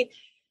really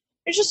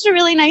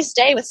nice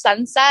day with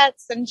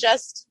sunsets. And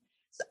just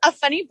a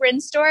funny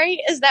Bryn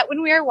story is that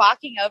when we were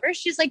walking over,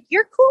 she's like,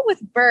 "You're cool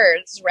with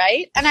birds,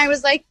 right?" And I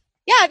was like,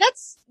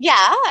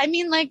 yeah. I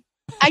mean, like,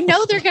 I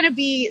know they're going to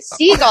be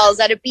seagulls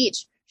at a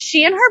beach.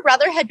 She and her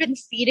brother had been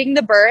feeding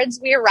the birds.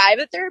 We arrive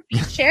at their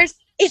beach chairs.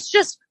 It's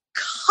just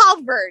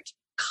covered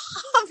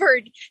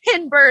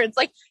in birds.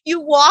 Like, you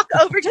walk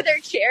over to their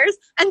chairs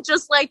and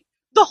just like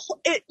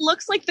it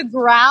looks like the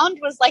ground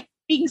was like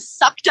being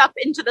sucked up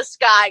into the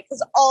sky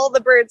because all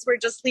the birds were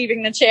just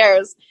leaving the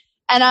chairs.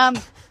 And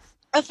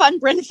a fun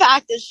Bryn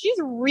fact is she's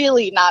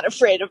really not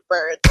afraid of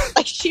birds.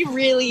 Like she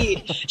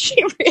really.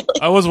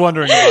 I was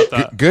wondering about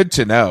that. Good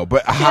to know.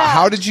 But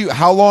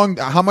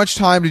how much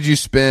time did you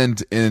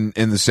spend in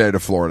the state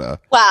of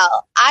Florida?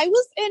 Well, I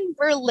was in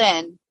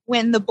Berlin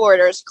when the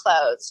borders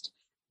closed.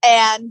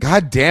 And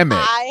God damn it.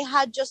 I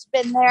had just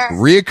been there.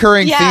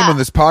 Reoccurring theme on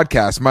this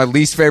podcast. My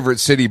least favorite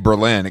city,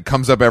 Berlin. It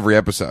comes up every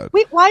episode.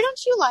 Wait, why don't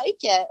you like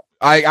it?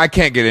 I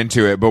can't get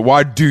into it, but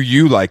why do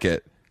you like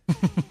it?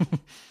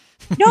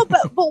 No,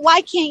 but why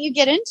can't you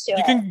get into it?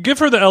 You can give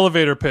her the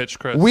elevator pitch,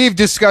 Chris. We've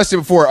discussed it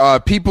before.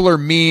 People are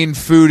mean.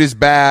 Food is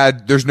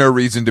bad. There's no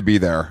reason to be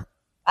there.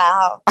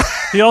 Wow.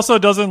 He also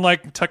doesn't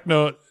like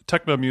techno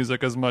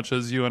music as much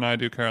as you and I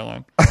do,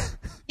 Caroline.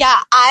 Yeah,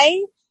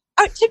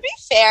 to be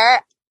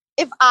fair,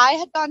 if I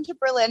had gone to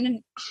Berlin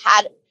and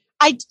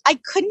I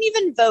couldn't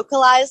even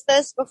vocalize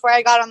this before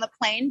I got on the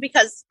plane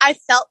because I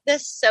felt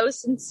this so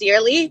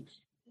sincerely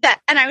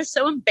and I was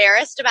so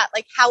embarrassed about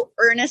like how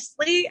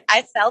earnestly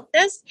I felt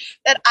this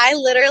that I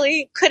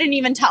literally couldn't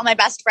even tell my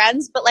best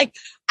friends. But like,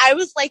 I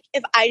was like,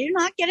 if I do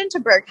not get into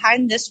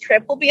Berghain, this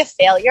trip will be a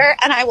failure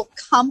and I will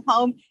come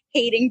home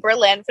hating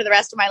Berlin for the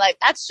rest of my life.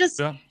 That's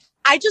just, yeah.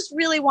 I just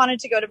really wanted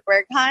to go to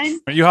Berghain.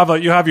 You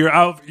have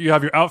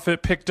your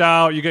outfit picked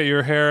out. You get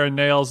your hair and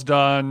nails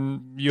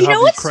done. You know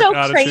have what's the so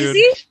attitude.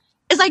 crazy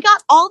is I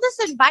got all this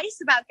advice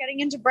about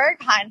getting into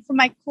Berghain from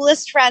my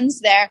coolest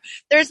friends there.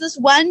 There's this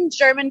one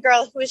German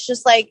girl who was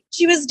just like,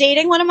 she was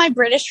dating one of my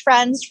British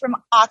friends from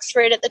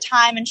Oxford at the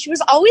time, and she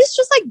was always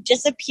just like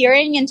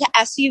disappearing into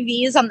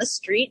SUVs on the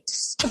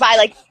streets to buy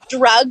like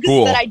drugs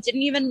that I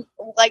didn't even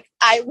like,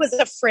 I was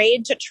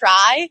afraid to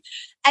try.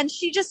 And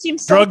she just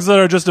seems so... Drugs that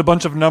are just a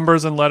bunch of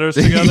numbers and letters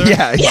together?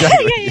 Yeah,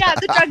 exactly. Yeah.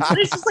 The drugs that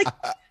is just like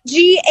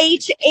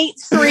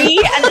GH83,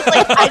 and it's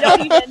like, I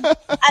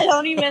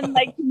don't even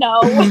like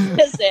know what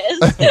this is.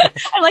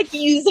 I'm like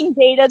using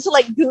data to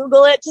like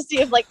Google it to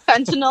see if like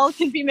fentanyl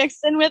can be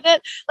mixed in with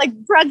it.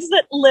 Like drugs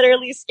that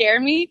literally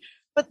scare me.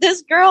 But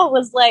this girl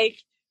was like,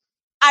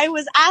 I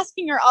was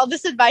asking her all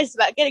this advice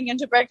about getting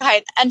into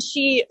Berghain, and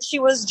she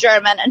was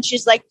German, and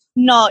she's like,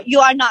 no, you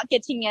are not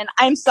getting in.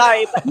 I'm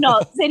sorry, but no,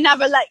 they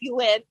never let you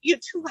in. You're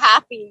too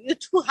happy. You're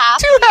too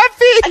happy. Too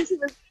happy.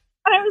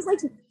 And I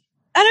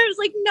was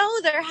like, no,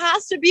 there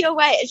has to be a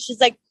way. And she's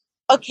like,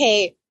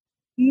 okay,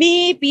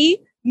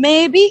 maybe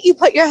you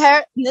put your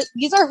hair,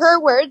 these are her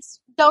words,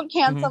 don't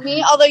cancel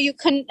me, although you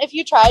couldn't if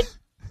you tried.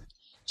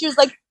 She was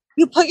like,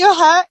 you put your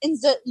hair in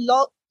the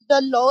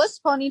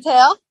lowest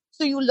ponytail,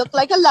 so you look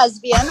like a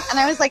lesbian. And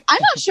I was like,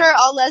 I'm not sure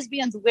all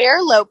lesbians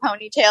wear low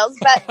ponytails,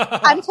 but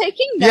I'm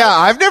taking notes. Yeah,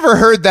 I've never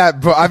heard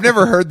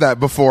that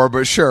before,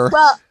 but sure.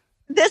 Well,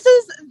 this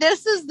is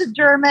the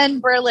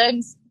German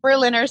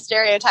Berliner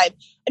stereotype.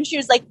 And she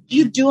was like,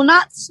 you do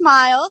not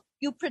smile.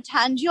 You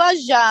pretend you are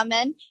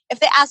German. If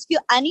they ask you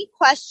any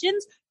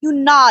questions, you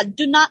nod.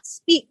 Do not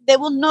speak. They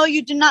will know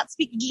you do not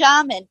speak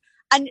German.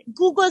 And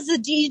Google the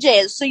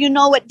DJs so you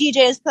know what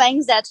DJ is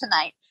playing there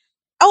tonight.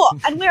 Oh,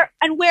 and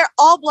wear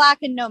all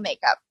black and no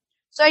makeup.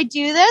 So I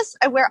do this.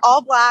 I wear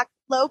all black,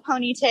 low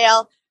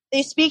ponytail.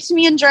 They speak to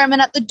me in German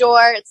at the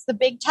door. It's the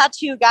big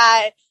tattoo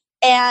guy.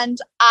 And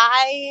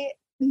I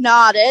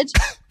nodded,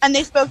 and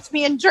they spoke to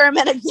me in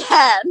German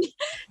again.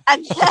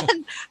 And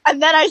then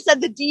I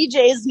said the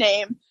DJ's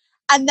name.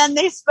 And then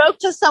they spoke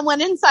to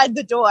someone inside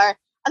the door.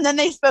 And then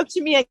they spoke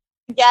to me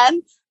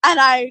again. And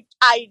I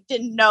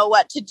didn't know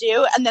what to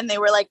do. And then they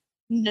were like,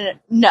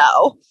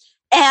 no.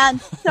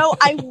 And so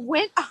I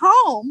went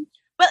home,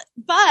 but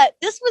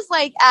this was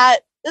like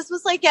at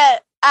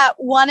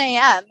 1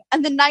 a.m.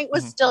 and the night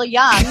was still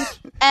young.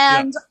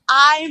 And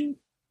I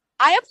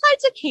applied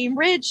to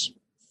Cambridge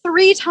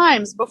 3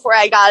 times before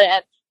I got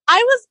in.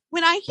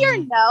 When I hear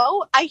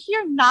no, I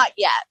hear not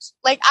yet.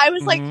 Like I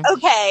was like,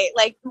 okay,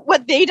 like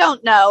what they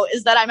don't know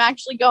is that I'm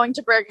actually going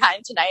to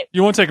Berghain tonight.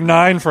 You won't take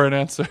 9 for an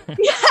answer.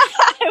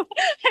 I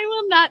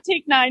will not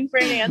take 9 for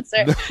an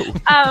answer.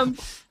 No.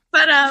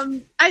 But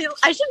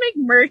I should make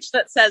merch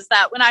that says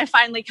that when I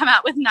finally come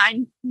out with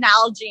 9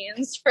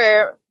 Nalgene's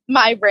for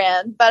my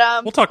brand.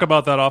 But we'll talk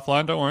about that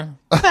offline. Don't worry.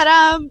 But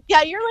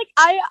yeah, you're like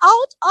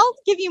I'll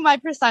give you my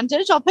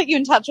percentage. I'll put you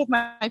in touch with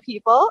my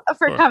people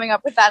for coming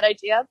up with that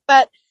idea.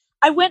 But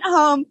I went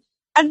home,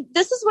 and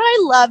this is what I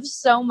love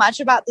so much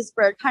about this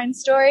Berghain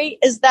story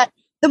is that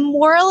the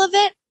moral of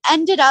it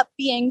ended up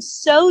being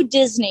so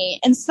Disney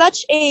and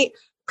such a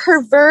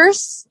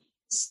perverse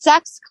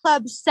sex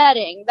club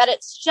setting that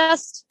it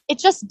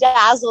just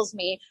dazzles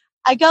me.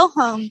 I go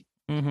home,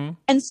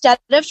 instead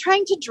of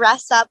trying to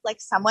dress up like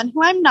someone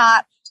who I'm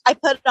not, I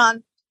put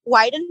on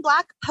white and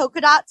black polka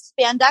dot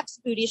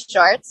spandex booty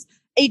shorts,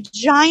 a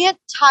giant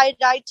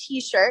tie-dye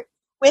t-shirt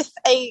with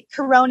a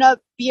Corona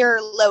beer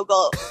logo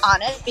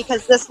on it,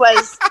 because this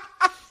was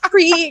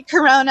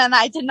pre-Corona and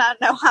I did not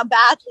know how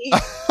badly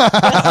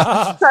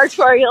this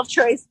sartorial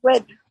choice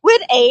would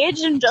age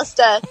in just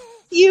a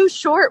few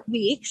short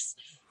weeks.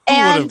 Who would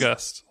have And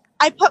guessed?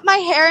 I put my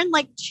hair in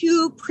like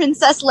 2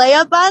 Princess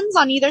Leia buns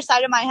on either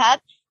side of my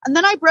head. And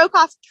then I broke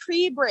off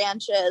tree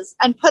branches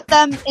and put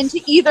them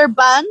into either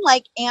bun,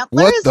 like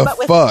antlers, but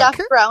with stuff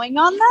growing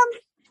on them.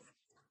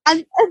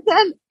 And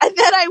then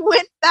I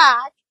went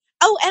back.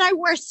 Oh, and I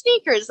wore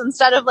sneakers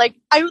instead of I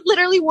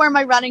literally wore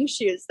my running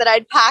shoes that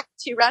I'd packed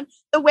to run.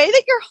 The way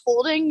that you're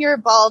holding your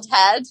bald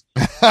head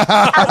as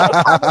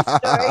I tell the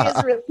story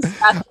is really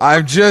special.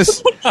 I'm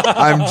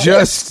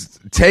just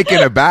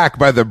taken aback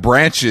by the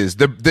branches.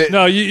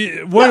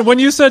 When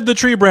you said the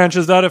tree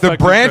branches, that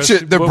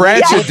affected the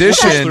branch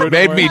edition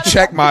made me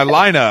check my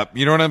lineup.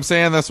 You know what I'm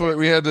saying? That's what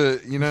we had to,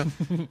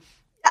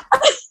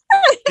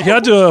 He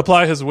had to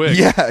apply his wig.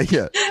 Yeah.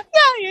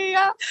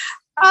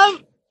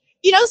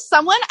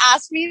 Someone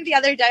asked me the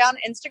other day on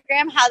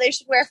Instagram how they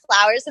should wear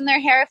flowers in their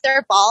hair if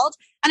they're bald.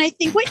 And I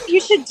think what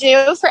you should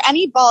do for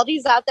any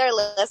baldies out there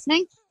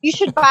listening, you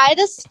should buy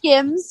the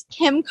Skims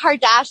Kim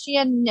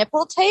Kardashian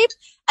nipple tape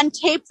and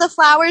tape the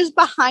flowers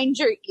behind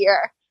your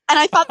ear. And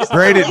I thought this was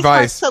a really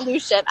smart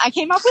solution. I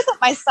came up with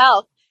it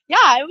myself. Yeah,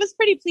 I was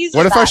pretty pleased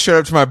with that. What if I showed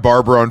up to my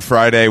barber on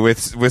Friday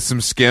with some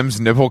Skims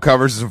nipple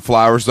covers and some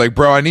flowers? Like,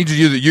 bro, I need you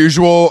to do the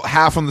usual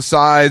half on the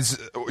sides,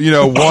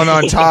 one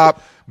on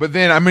top. But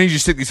then I'm going to need you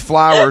to stick these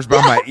flowers by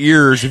my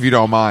ears if you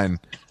don't mind.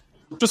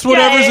 Just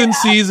whatever's in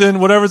season.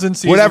 Whatever's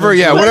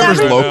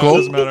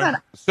local.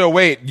 So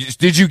wait,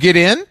 did you get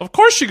in? Of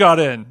course she got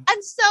in.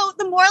 And so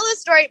the moral of the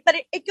story, but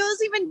it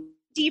goes even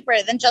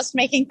deeper than just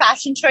making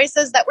fashion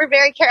choices that were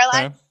very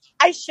Caroline. Okay.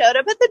 I showed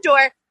up at the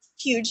door,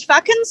 huge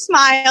fucking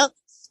smile,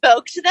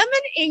 spoke to them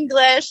in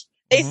English.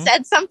 They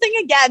said something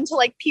again to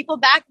like people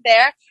back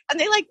there, and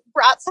they like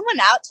brought someone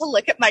out to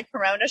look at my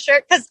Corona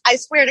shirt, because I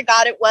swear to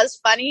God, it was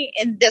funny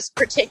in this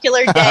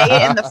particular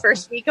day in the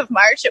first week of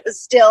March. It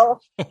was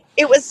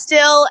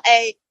still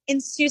a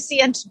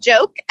insouciant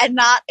joke and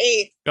not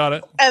a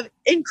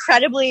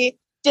incredibly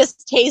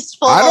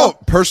distasteful. I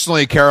don't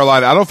personally,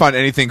 Caroline, I don't find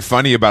anything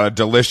funny about a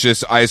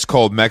delicious ice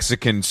cold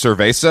Mexican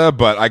cerveza,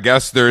 but I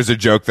guess there is a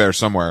joke there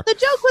somewhere. The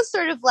joke was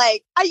sort of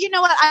like, you know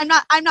what? I'm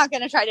not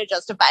going to try to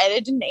justify it.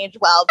 It didn't age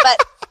well,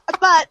 but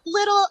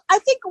I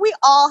think we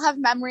all have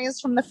memories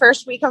from the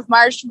first week of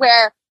March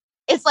where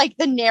it's like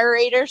the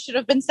narrator should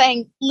have been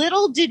saying,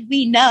 little did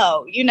we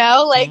know,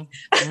 like,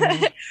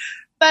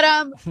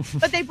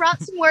 but they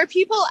brought some more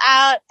people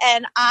out,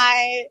 and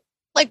I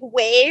like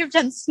waved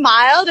and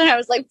smiled, and I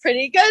was like,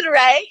 pretty good,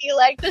 right? You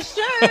like the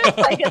shirt?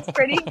 Like, it's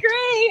pretty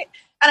great.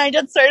 And I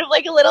did sort of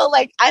like a little,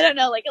 like, I don't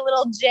know, like a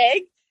little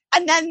jig.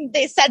 And then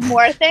they said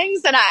more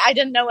things, and I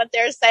didn't know what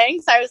they were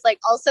saying. So I was like,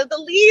 also the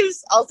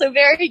leaves, also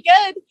very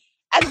good.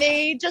 And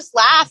they just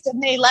laughed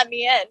and they let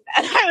me in.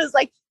 And I was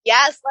like,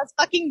 yes, let's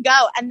fucking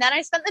go. And then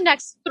I spent the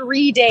next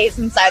 3 days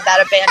inside that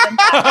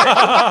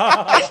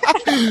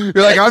abandoned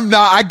You're like,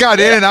 I got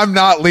in and I'm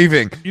not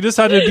leaving. You just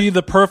had to be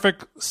the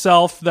perfect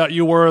self that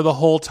you were the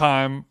whole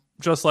time,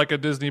 just like a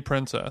Disney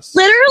princess.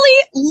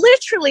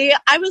 Literally,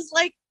 I was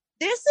like,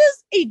 this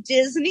is a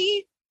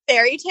Disney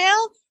fairy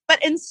tale,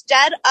 but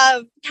instead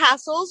of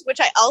castles, which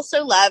I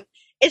also love,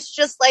 it's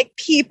just like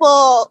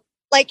people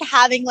like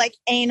having like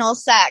anal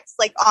sex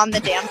like on the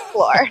dance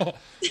floor.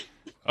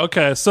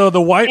 Okay, so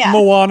the white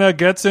Moana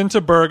gets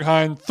into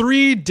Berghain.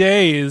 3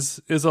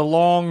 days is a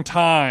long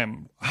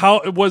time.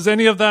 How was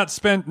any of that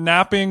spent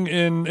napping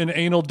in an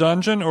anal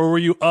dungeon, or were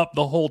you up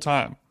the whole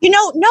time? No,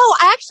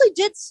 I actually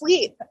did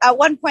sleep at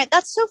one point.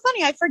 That's so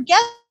funny. I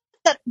forget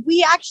that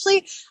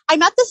I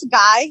met this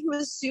guy who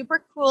was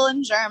super cool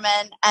in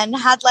German and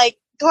had like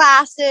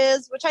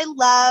glasses, which I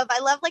love.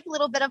 I love like a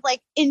little bit of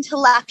like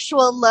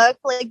intellectual look,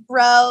 like,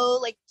 bro,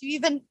 like,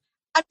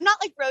 I'm not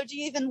like, bro, do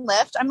you even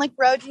lift? I'm like,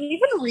 bro, do you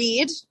even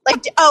read?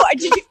 Like, did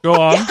you go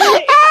on?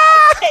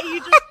 Yeah, you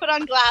just put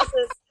on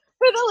glasses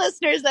for the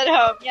listeners at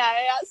home. Yeah,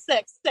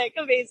 sick,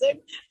 amazing.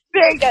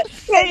 Very good.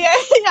 Yeah.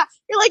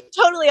 You're like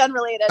totally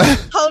unrelated.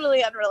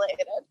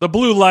 The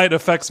blue light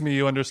affects me,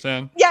 you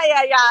understand? Yeah,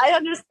 I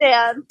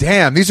understand.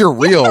 Damn, these are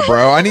real,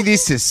 bro. I need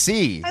these to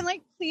see. I'm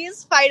like,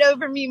 please fight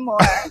over me more.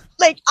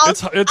 Like,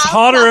 it's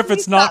hotter if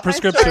it's not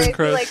prescription,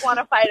 Chris. Like, want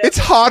to fight it's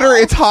hotter.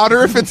 It's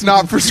hotter if it's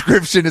not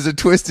prescription. Is a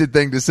twisted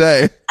thing to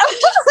say.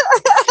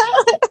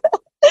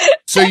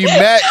 So you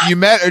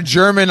met a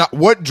German.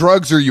 What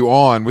drugs are you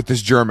on with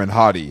this German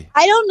hottie?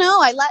 I don't know.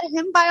 I let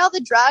him buy all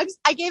the drugs.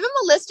 I gave him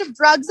a list of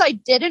drugs I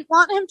didn't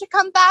want him to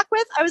come back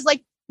with. I was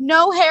like,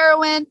 no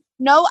heroin,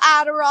 no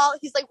Adderall.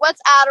 He's like,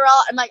 what's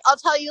Adderall? I'm like, I'll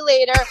tell you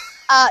later.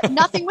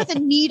 Nothing with a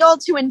needle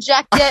to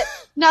inject it.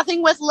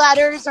 Nothing with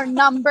letters or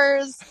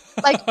numbers.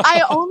 Like,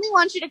 I only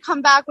want you to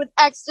come back with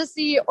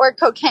ecstasy or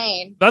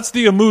cocaine. That's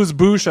the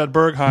amuse-bouche at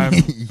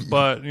Berghain,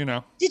 but, you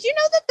know. Did you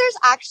know that there's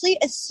actually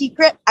a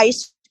secret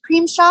ice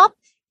cream shop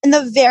in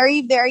the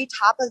very, very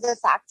top of the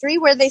factory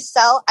where they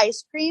sell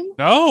ice cream?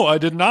 No, I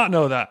did not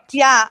know that.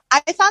 Yeah, I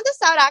found this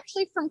out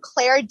actually from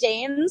Claire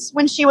Danes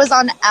when she was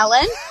on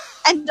Ellen.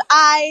 And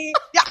I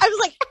was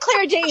like,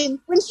 Claire Danes,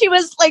 when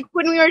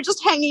we were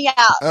just hanging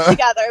out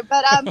together.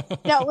 But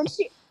no,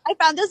 I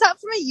found this out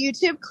from a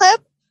YouTube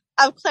clip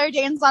of Claire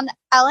Danes on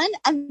Ellen,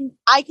 and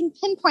I can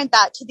pinpoint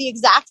that to the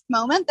exact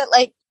moment that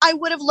like I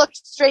would have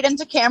looked straight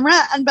into camera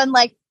and been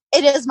like,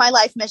 it is my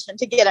life mission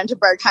to get into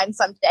Berghain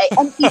someday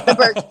and eat the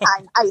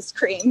Berghain ice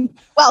cream.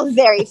 Well,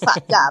 very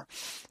fucked up.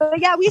 But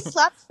yeah, we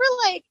slept for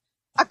like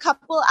a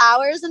couple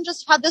hours and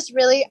just had this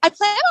I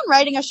plan on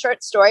writing a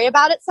short story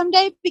about it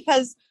someday,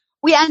 because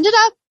we ended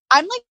up,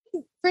 I'm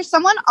like, for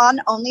someone on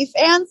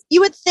OnlyFans,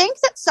 you would think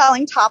that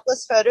selling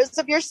topless photos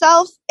of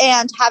yourself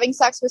and having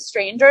sex with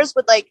strangers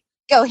would like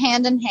go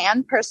hand in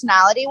hand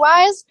personality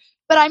wise.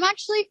 But I'm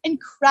actually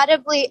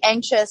incredibly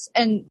anxious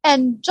and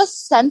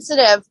just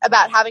sensitive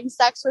about having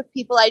sex with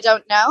people I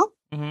don't know.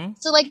 Mm-hmm.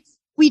 So like,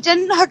 we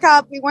didn't hook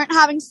up. We weren't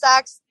having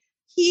sex.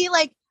 He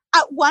like,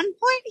 at one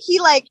point,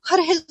 he like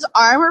put his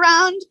arm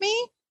around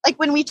me, like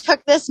when we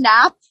took this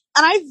nap.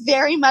 And I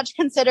very much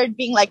considered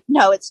being like,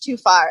 no, it's too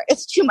far.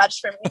 It's too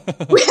much for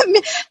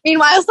me.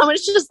 Meanwhile,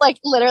 someone's just like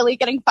literally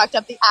getting fucked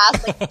up the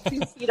ass like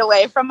 2 feet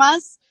away from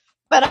us.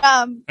 But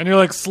and you're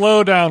like,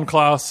 slow down,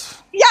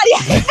 Klaus. Yeah.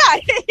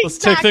 Exactly. Let's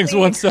take things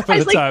one step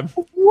at a time.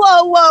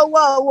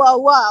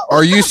 Whoa.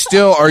 Are you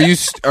still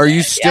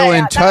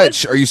in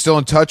touch? Are you still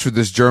in touch with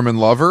this German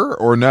lover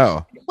or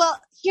no? Well,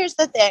 here's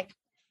the thing.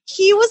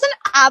 He was an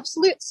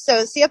absolute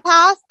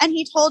sociopath, and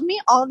he told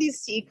me all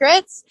these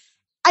secrets.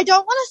 I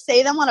don't want to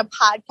say them on a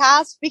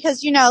podcast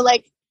because,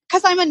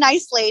 because I'm a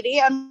nice lady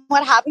and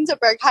what happens at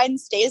Berghain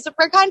stays at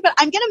Berghain, but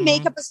I'm going to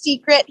make up a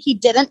secret he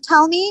didn't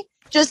tell me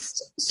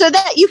just so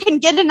that you can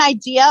get an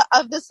idea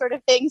of the sort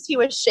of things he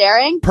was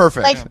sharing.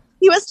 Perfect. Like,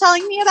 he was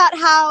telling me about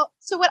how,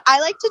 so what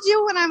I like to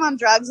do when I'm on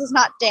drugs is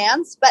not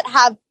dance, but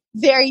have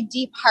very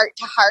deep heart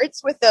to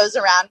hearts with those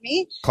around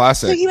me.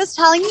 Classic. So he was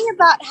telling me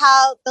about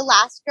how the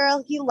last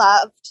girl he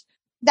loved,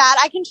 that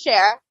I can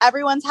share.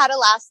 Everyone's had a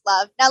last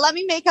love. Now let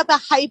me make up a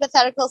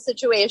hypothetical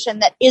situation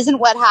that isn't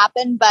what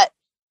happened, but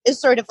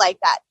is sort of like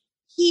that.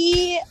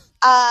 He,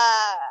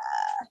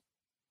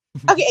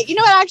 okay, you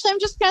know what? Actually, I'm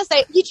just going to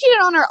say he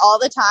cheated on her all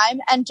the time.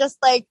 And just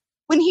like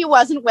when he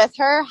wasn't with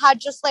her,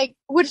 had just like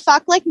would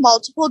fuck like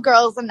multiple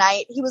girls a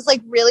night. He was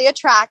like really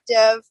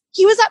attractive.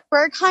 He was at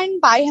Berghain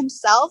by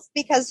himself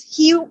because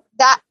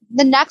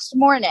the next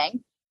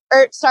morning,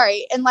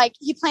 and like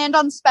he planned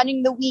on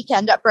spending the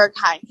weekend at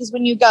Berghain because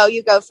when you go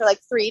for like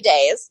 3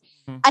 days.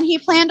 Mm-hmm. And he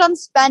planned on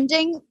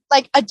spending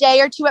like a day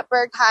or two at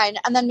Berghain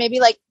and then maybe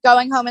like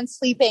going home and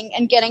sleeping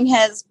and getting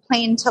his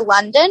plane to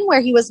London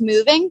where he was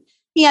moving.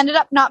 He ended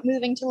up not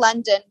moving to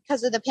London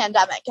because of the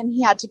pandemic and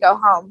he had to go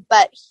home.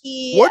 But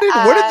what did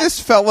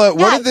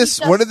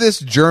this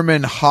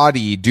German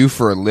hottie do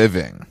for a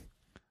living?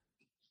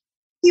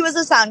 He was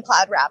a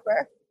SoundCloud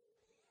rapper.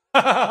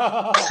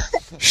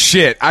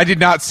 Shit, I did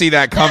not see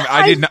that coming.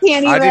 I did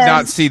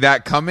not see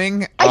that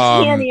coming. I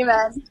can't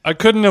even. I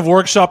couldn't have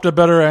workshopped a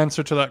better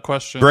answer to that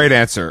question. Great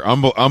answer.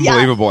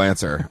 Unbelievable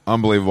answer.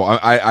 Unbelievable.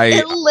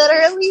 It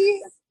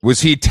literally.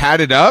 Was he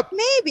tatted up?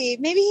 Maybe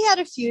he had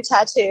a few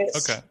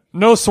tattoos. Okay.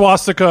 No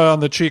swastika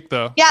on the cheek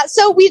though. Yeah,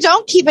 so we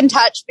don't keep in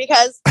touch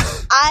because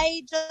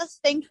I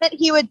just think that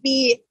he would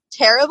be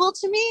terrible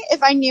to me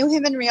if I knew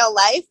him in real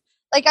life.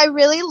 Like I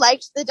really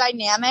liked the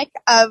dynamic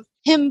of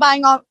him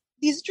buying all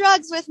these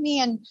drugs with me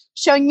and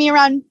showing me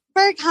around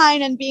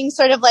Berghain and being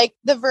sort of like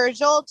the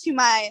Virgil to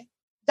my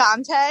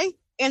Dante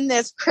in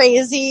this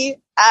crazy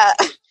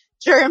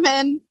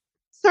German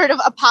sort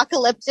of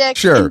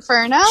apocalyptic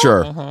inferno.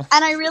 Sure. And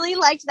I really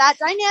liked that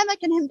dynamic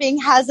and him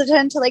being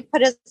hesitant to like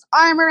put his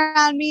arm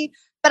around me.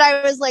 But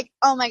I was like,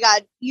 oh my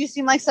God, you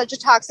seem like such a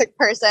toxic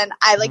person.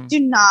 I like do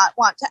not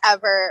want to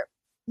ever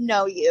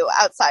know you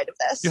outside of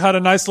this. You had a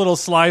nice little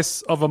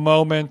slice of a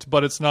moment,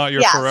 but it's not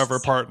your forever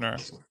partner.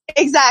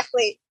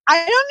 Exactly.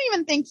 I don't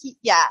even think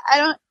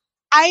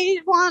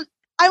I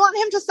want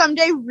him to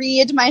someday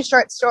read my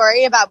short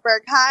story about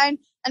Berghain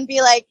and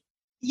be like,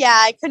 yeah,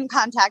 I couldn't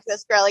contact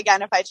this girl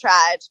again if I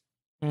tried.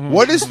 Mm-hmm.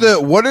 What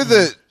are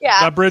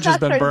that bridge has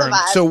been burned.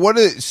 So what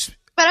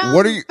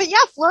yeah,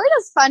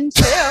 Florida's fun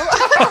too.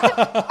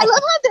 I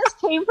love how this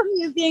came from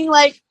you being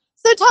like,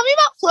 so tell me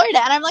about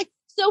Florida. And I'm like,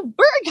 so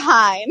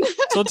Berghain.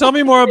 So tell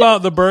me more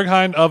about the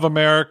Berghain of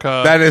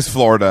America. That is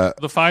Florida.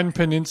 The fine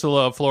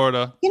peninsula of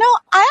Florida. You know,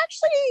 I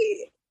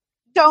actually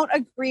don't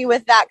agree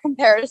with that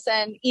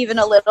comparison even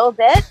a little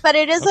bit, but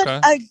it is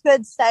a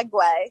good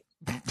segue.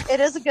 It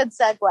is a good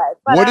segue.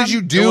 But, what did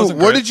you do?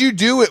 What did you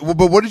do?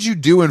 But what did you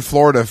do in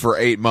Florida for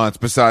 8 months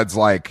besides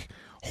like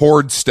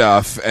hoard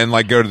stuff and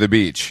like go to the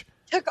beach?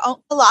 Took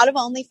a lot of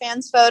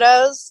OnlyFans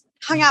photos,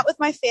 hung out with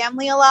my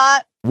family a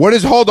lot.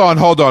 Hold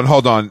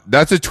on.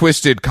 That's a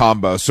twisted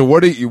combo. So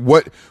what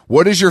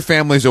is your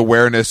family's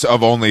awareness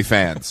of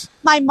OnlyFans?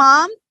 My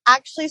mom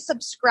actually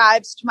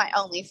subscribes to my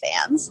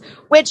OnlyFans,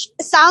 which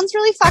sounds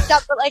really fucked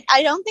up, but like,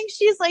 I don't think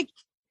she's like,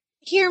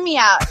 hear me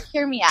out.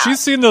 She's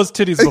seen those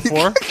titties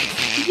before.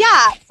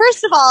 Yeah.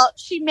 First of all,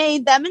 she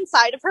made them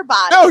inside of her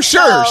body. Oh,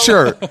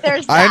 sure.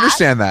 There's that. I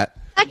understand that.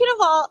 Second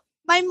of all,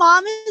 my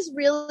mom is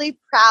really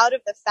proud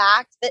of the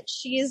fact that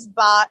she's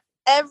bought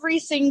every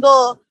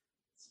single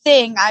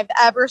thing I've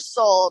ever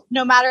sold,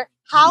 no matter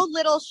how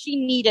little she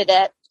needed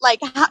it.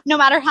 Like, no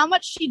matter how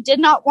much she did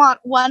not want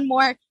one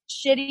more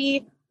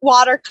shitty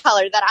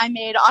watercolor that I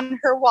made on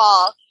her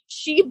wall,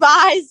 she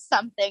buys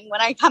something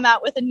when I come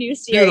out with a new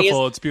series.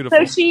 It's beautiful.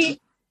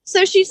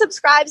 So she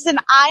subscribes, and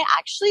I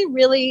actually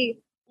really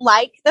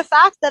like the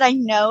fact that I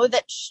know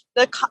that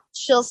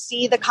she'll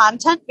see the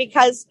content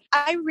because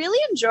I really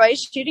enjoy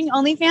shooting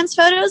OnlyFans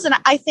photos, and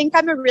I think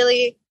I'm a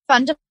really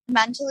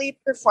fundamentally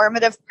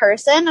performative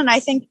person, and I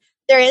think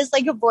there is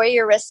like a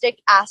voyeuristic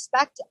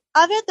aspect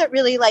of it that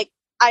really like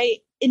I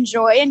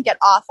enjoy and get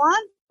off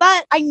on.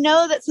 But I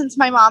know that since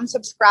my mom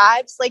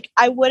subscribes, like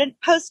I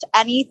wouldn't post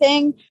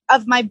anything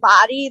of my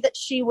body that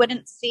she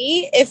wouldn't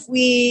see if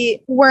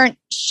we weren't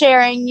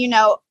sharing, you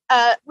know,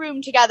 a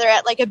room together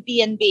at like a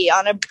B&B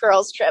on a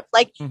girls trip.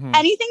 Like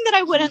anything that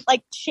I wouldn't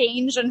like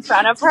change in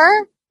front of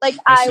her, like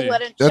I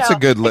wouldn't. That's show. a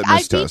good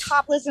litmus test. I'd be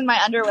topless in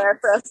my underwear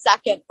for a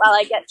second while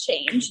I get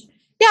changed.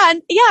 Yeah,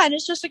 and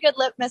it's just a good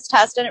litmus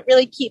test, and it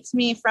really keeps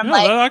me from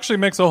like. That actually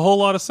makes a whole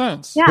lot of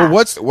sense. Yeah. But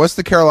what's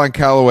the Caroline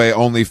Calloway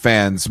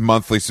OnlyFans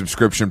monthly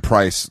subscription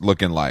price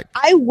looking like?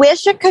 I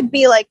wish it could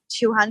be like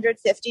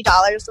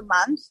 $250 a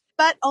month,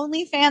 but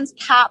OnlyFans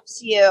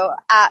caps you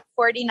at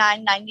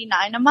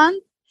 $49.99 a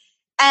month,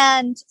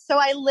 and so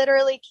I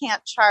literally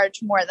can't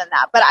charge more than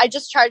that. But I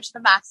just charge the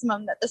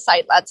maximum that the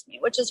site lets me,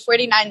 which is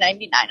 $49.99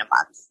 a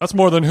month. That's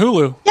more than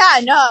Hulu. Yeah,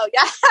 I know.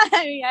 Yeah.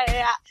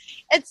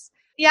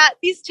 Yeah,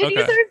 these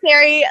titties are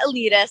very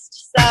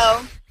elitist.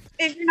 So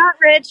if you're not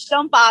rich,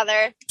 don't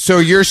bother. So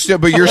you're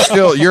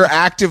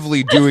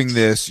actively doing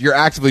this. You're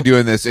actively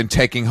doing this and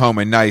taking home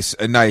a nice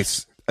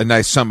a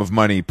nice sum of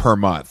money per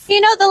month?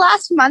 You know, the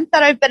last month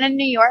that I've been in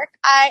New York,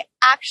 I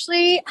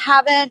actually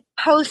haven't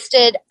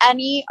posted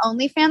any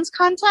OnlyFans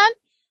content.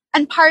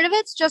 And part of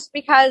it's just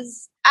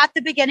because at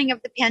the beginning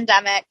of the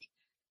pandemic,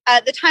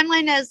 the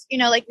timeline is, you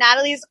know, like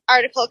Natalie's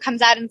article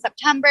comes out in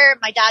September.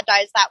 My dad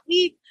dies that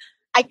week.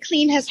 I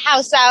clean his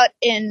house out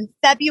in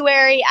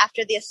February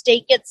after the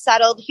estate gets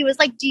settled. He was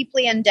like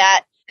deeply in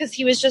debt because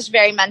he was just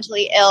very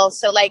mentally ill.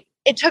 So like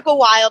it took a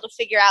while to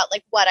figure out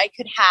like what I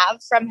could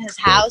have from his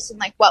house and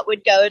like what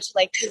would go to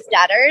like his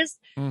debtors.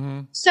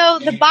 Mm-hmm. So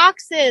the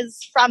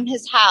boxes from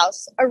his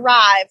house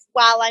arrive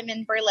while I'm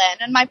in Berlin.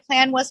 And my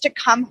plan was to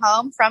come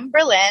home from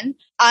Berlin,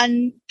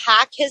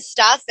 unpack his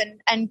stuff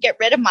and get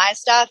rid of my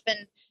stuff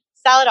and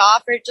sell it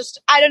off or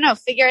just, I don't know,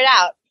 figure it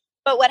out.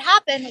 But what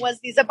happened was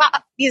these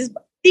boxes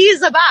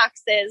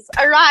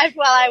arrived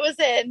while I was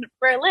in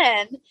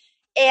Berlin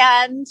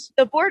and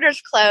the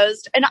borders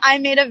closed. And I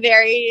made a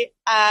very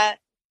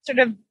sort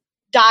of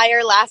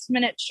dire last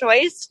minute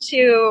choice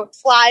to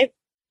fly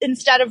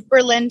instead of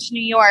Berlin to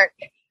New York.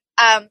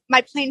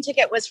 My plane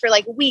ticket was for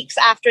like weeks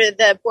after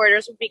the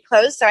borders would be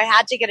closed. So I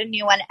had to get a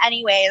new one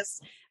anyways.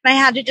 And I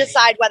had to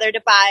decide whether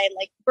to buy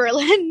like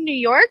Berlin, New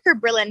York or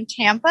Berlin,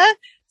 Tampa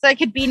so I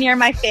could be near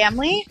my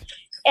family.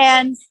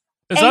 And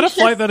is that a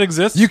flight that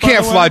exists? You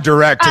can't fly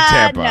direct to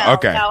Tampa. No,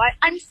 okay. No,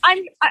 I'm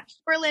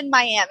Berlin,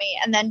 Miami,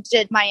 and then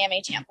did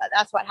Miami, Tampa.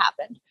 That's what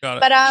happened.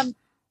 Got it.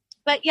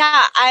 But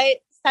yeah,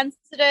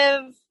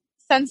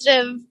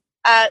 sensitive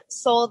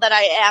soul that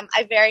I am.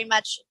 I very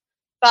much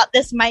thought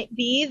this might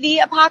be the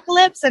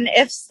apocalypse, and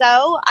if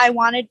so, I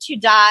wanted to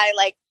die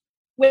like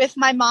with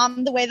my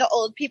mom, the way the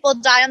old people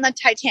die on the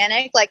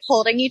Titanic, like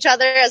holding each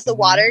other as the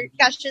water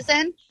gushes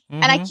in.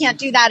 Mm-hmm. And I can't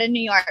do that in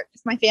New York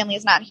because my family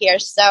is not here.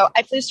 So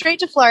I flew straight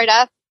to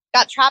Florida,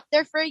 got trapped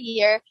there for a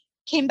year,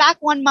 came back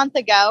 1 month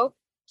ago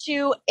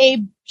to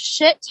a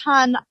shit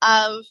ton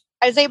of,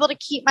 I was able to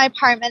keep my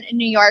apartment in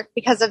New York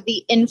because of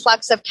the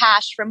influx of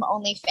cash from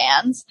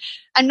OnlyFans.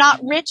 I'm not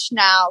rich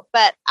now,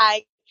 but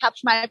I kept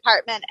my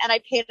apartment and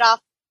I paid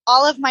off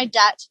all of my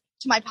debt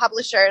to my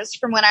publishers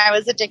from when I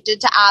was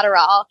addicted to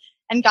Adderall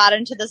and got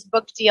into this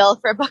book deal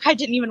for a book I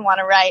didn't even want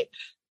to write.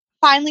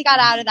 Finally got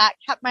out of that,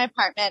 kept my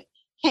apartment,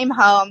 came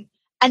home,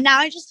 and now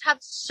I just have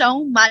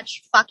so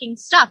much fucking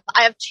stuff.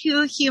 I have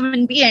 2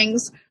 human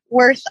beings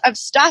worth of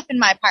stuff in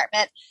my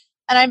apartment,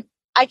 and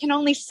I can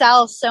only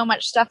sell so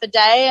much stuff a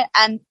day,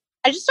 and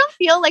I just don't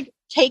feel like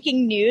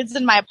taking nudes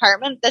in my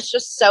apartment. That's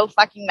just so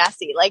fucking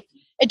messy. Like,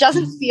 it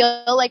doesn't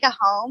feel like a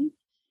home,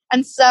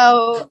 and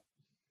so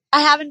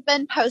I haven't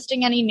been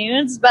posting any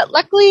nudes, but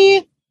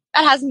luckily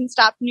that hasn't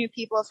stopped new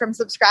people from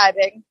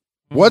subscribing.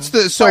 What's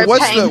the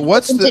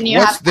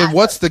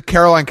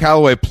Caroline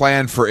Calloway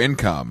plan for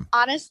income?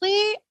 Honestly,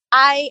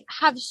 I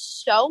have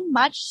so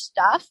much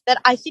stuff that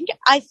I think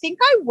I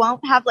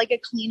won't have like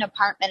a clean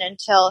apartment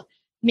until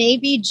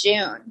maybe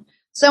June.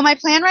 So my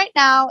plan right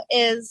now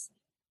is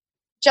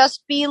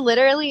just be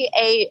literally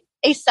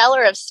a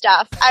seller of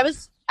stuff. I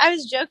was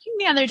joking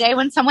the other day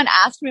when someone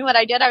asked me what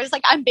I did. I was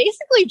like, I'm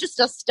basically just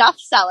a stuff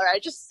seller. I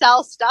just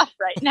sell stuff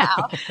right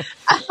now.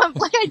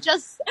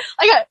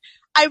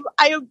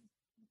 I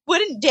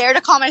wouldn't dare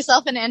to call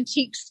myself an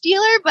antique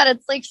stealer, but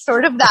it's like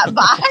sort of that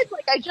vibe.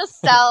 Like I just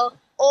sell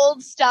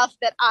old stuff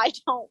that I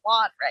don't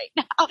want right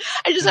now.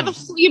 I just have a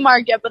flea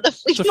market, but the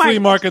flea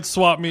market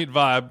swap meet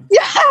vibe.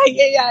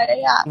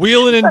 Yeah.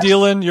 Wheeling and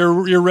dealing.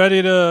 You're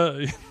ready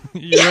to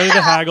ready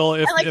to haggle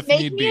if need be.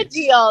 Make me a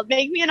deal.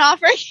 Make me an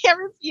offer I can't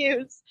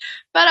refuse.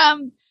 But I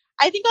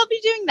think I'll be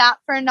doing that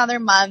for another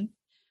month.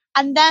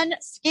 And then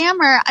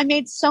Scammer, I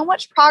made so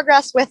much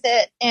progress with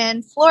it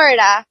in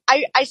Florida.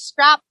 I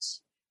scrapped.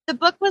 The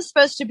book was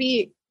supposed to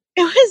be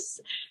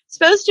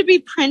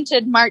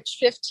printed March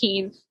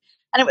 15th.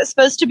 And it was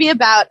supposed to be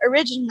about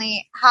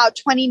originally how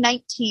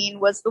 2019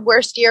 was the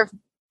worst year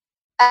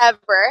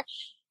ever.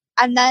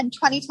 And then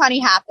 2020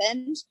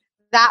 happened.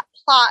 That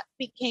plot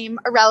became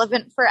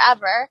irrelevant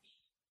forever.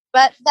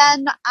 But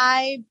then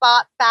I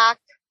got out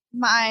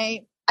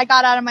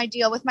of my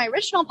deal with my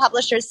original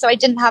publishers, so I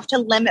didn't have to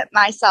limit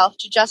myself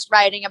to just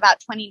writing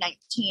about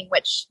 2019,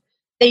 which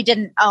they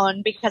didn't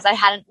own because I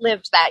hadn't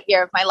lived that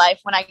year of my life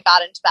when I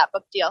got into that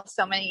book deal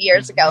so many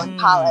years ago in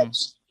college.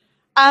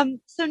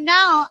 So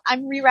now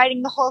I'm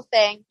rewriting the whole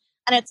thing,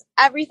 and it's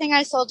everything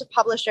I sold to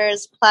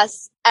publishers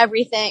plus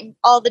everything,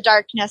 all the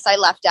darkness I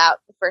left out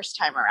the first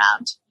time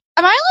around.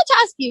 Am I allowed to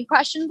ask you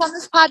questions on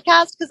this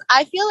podcast? Because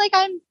I feel like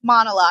I'm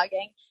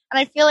monologuing, and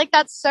I feel like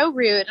that's so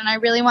rude, and I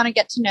really want to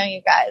get to know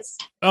you guys.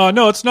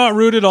 No, it's not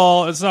rude at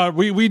all. It's not.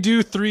 We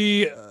do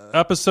 3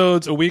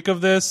 episodes a week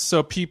of this,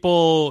 so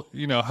people,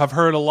 have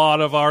heard a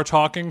lot of our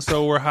talking,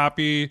 so we're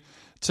happy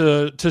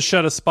to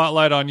shed a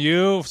spotlight on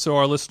you so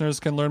our listeners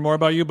can learn more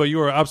about you, but you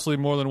are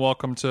absolutely more than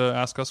welcome to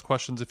ask us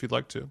questions if you'd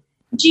like to.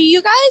 Do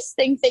you guys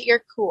think that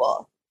you're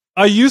cool?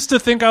 I used to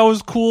think I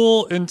was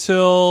cool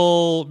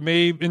until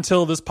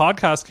this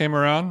podcast came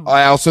around.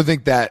 I also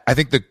think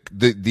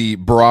the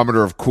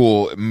barometer of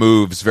cool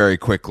moves very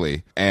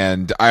quickly,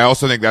 and I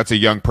also think that's a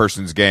young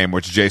person's game,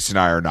 which Jason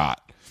and I are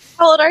not.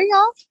 How old are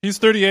y'all? He's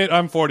 38,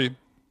 I'm 40.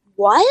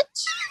 What?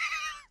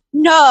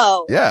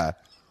 No. Yeah.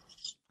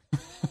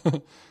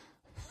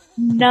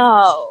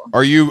 No.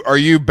 Are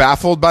you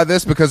baffled by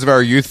this because of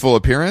our youthful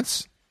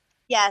appearance?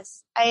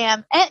 Yes, I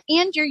am.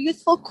 And your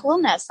youthful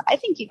coolness. I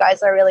think you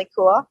guys are really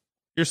cool.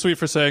 You're sweet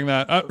for saying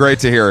that. Great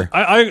to hear.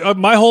 I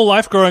my whole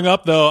life growing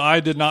up, though, I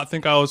did not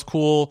think I was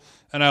cool,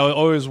 and I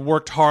always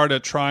worked hard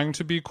at trying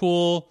to be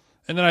cool.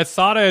 And then I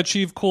thought I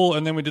achieved cool,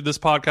 and then we did this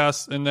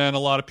podcast, and then a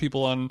lot of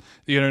people on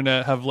the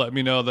internet have let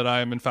me know that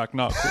I am, in fact,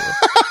 not cool.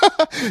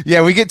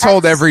 Yeah, we get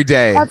told every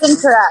day. That's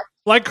incorrect.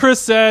 Like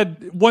Chris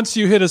said, once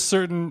you hit a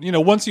certain,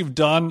 once you've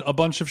done a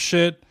bunch of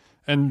shit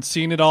and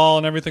seen it all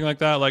and everything like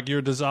that, like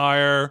your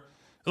desire,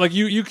 like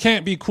you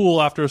can't be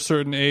cool after a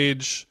certain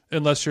age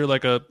unless you're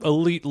like a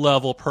elite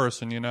level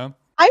person,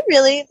 I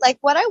really, like,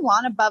 what I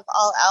want above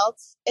all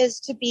else is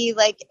to be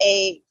like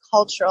a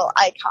cultural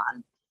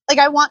icon. Like,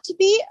 I want to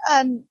be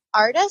an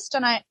artist,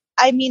 and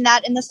I mean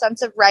that in the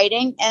sense of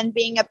writing and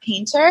being a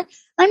painter.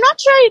 I'm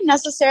not sure I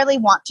necessarily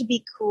want to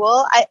be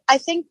cool. I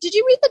think, did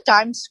you read the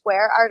Dime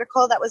Square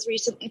article that was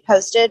recently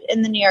posted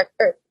in the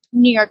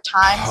New York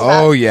Times?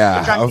 Oh,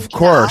 yeah, of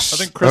course. I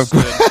think Chris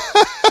did.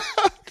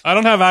 I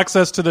don't have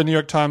access to the New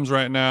York Times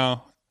right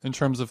now in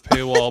terms of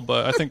paywall,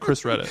 but I think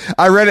Chris read it.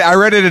 I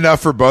read it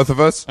enough for both of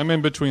us. I'm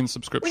in between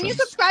subscriptions. When you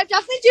subscribe,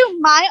 definitely do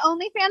my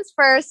OnlyFans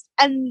first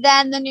and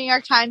then the New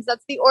York Times.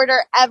 That's the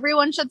order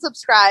everyone should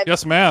subscribe.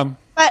 Yes, ma'am.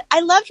 But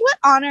I loved what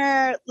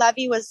Honor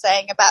Levy was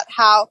saying about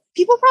how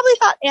people probably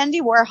thought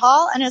Andy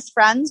Warhol and his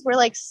friends were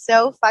like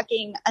so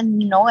fucking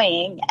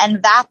annoying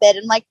and vapid.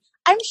 And like,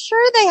 I'm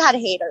sure they had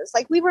haters.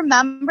 Like, we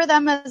remember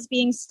them as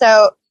being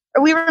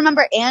we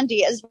remember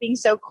Andy as being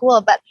so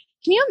cool. But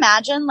can you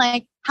imagine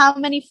like how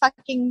many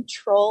fucking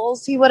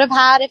trolls he would have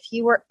had if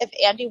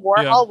Andy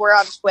Warhol were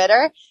on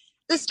Twitter?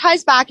 This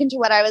ties back into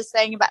what I was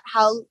saying about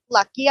how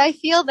lucky I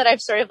feel that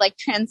I've sort of like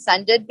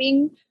transcended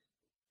being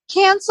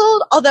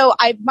canceled, although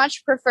I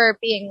much prefer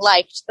being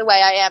liked the way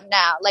I am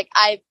now. Like,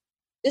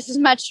 this is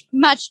much,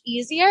 much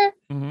easier,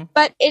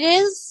 but it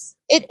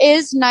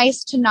is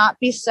nice to not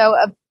be so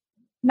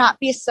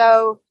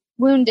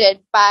wounded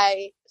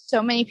by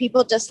so many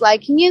people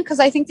disliking you, because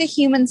I think the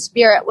human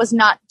spirit was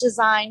not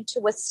designed to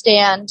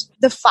withstand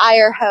the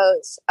fire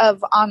hose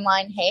of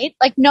online hate.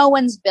 Like, no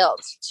one's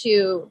built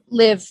to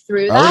live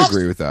through that. I would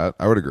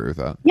agree with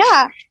that.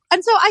 Yeah.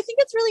 And so I think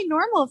it's really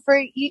normal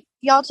for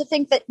y'all to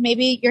think that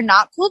maybe you're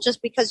not cool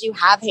just because you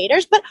have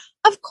haters. But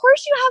of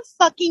course you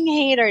have fucking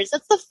haters.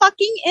 It's the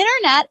fucking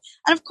internet.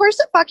 And of course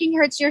it fucking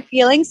hurts your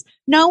feelings.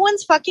 No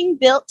one's fucking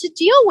built to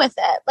deal with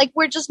it. Like,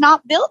 we're just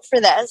not built for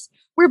this.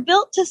 We're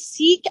built to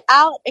seek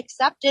out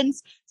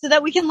acceptance so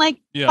that we can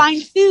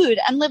find food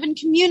and live in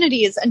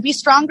communities and be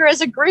stronger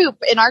as a group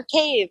in our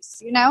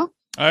caves,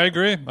 I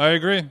agree.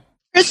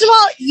 First of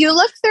all, you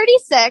look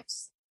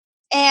 36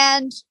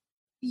 and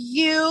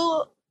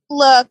you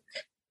look,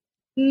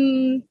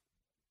 I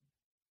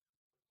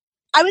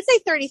would say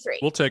 33.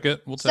 We'll take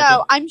it.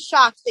 So I'm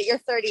shocked that you're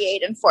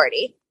 38 and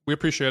 40. We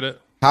appreciate it.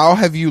 How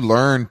have you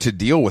learned to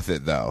deal with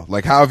it, though?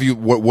 Like, how have you?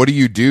 What do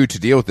you do to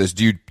deal with this?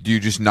 Do you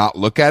just not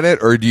look at it,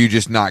 or do you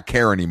just not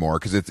care anymore?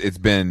 Because it's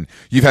been,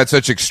 you've had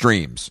such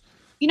extremes.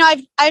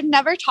 I've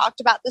never talked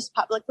about this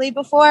publicly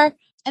before,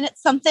 and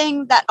it's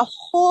something that a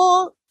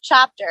whole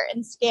chapter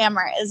in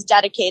Scammer is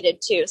dedicated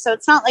to. So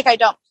it's not like I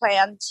don't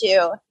plan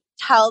to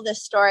tell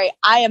this story.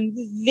 I am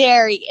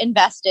very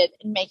invested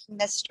in making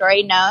this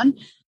story known.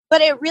 But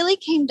it really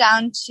came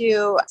down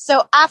to,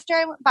 so after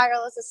I went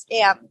viral as a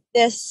scam,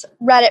 this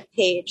Reddit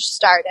page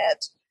started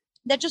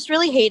that just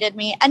really hated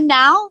me. And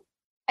now,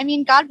 I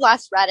mean, God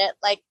bless Reddit.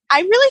 Like,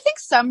 I really think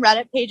some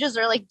Reddit pages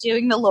are like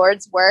doing the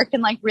Lord's work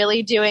and like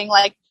really doing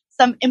like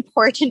some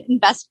important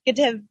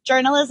investigative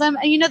journalism.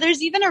 And,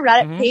 there's even a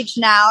Reddit page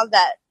now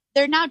that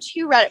there are now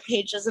 2 Reddit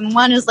pages, and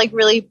one is like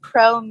really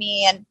pro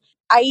me. And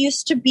I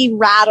used to be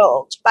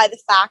rattled by the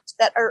fact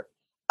that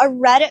a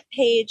Reddit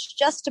page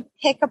just to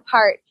pick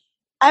apart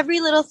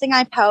every little thing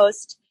I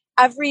post,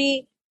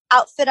 every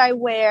outfit I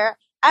wear,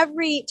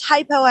 every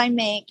typo I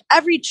make,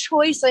 every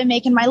choice I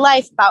make in my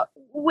life about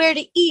where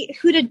to eat,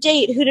 who to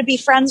date, who to be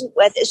friends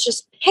with is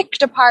just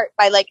picked apart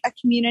by like a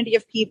community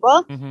of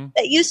people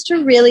that used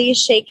to really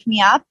shake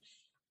me up.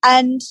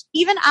 And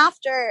even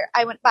after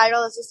I went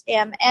viral as a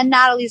scam and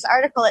Natalie's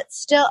article,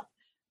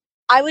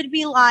 I would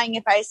be lying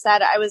if I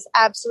said I was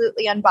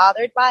absolutely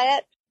unbothered by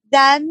it.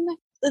 Then,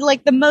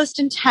 like, the most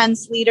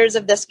intense leaders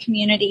of this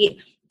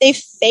community, they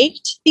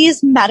faked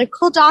these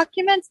medical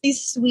documents,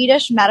 these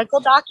Swedish medical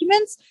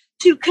documents,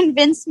 to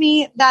convince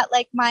me that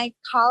like my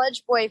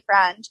college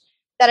boyfriend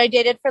that I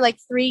dated for like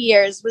 3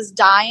 years was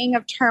dying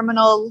of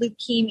terminal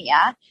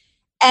leukemia.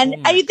 And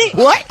and you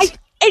know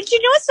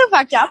what's so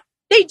fucked up?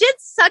 They did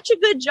such a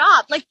good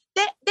job. Like,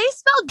 they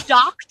spelled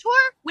doctor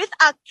with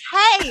a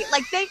K.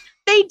 Like, they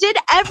did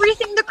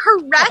everything the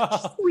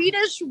correct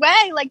Swedish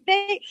way. Like,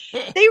 they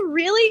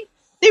really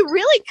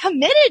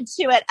committed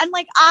to it. And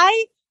like,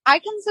 I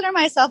consider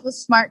myself a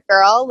smart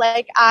girl.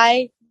 Like,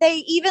 they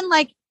even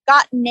like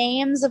got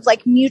names of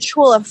like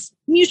mutual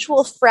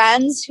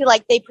friends who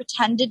like they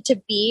pretended to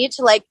be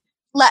to like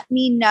let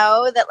me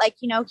know that, like,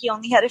 you know, he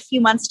only had a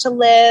few months to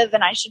live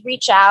and I should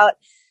reach out.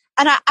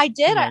 And I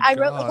did. Oh I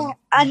wrote like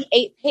an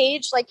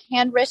 8-page, like,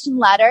 handwritten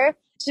letter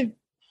to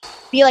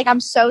be like, I'm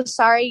so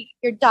sorry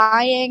you're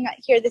dying.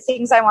 Here are the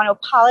things I want to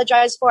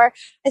apologize for.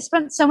 I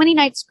spent so many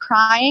nights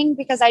crying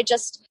because I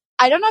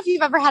don't know if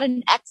you've ever had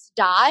an ex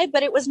die,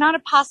 but it was not a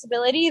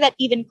possibility that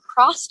even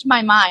crossed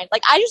my mind.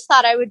 Like, I just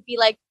thought I would be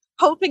like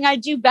hoping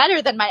I'd do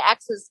better than my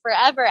exes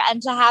forever.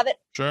 And to have it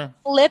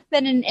flip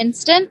in an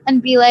instant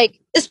and be like,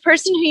 this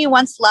person who you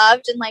once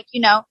loved and, like,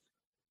 you know,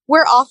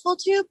 we're awful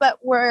to, but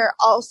we're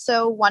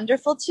also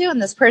wonderful to.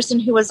 And this person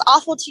who was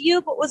awful to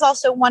you, but was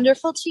also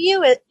wonderful to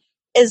you, it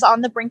is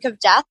on the brink of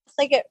death.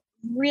 Like, it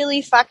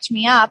really fucked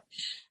me up.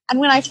 And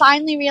when I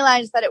finally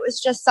realized that it was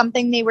just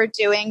something they were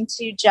doing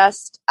to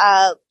just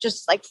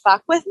like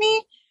fuck with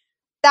me,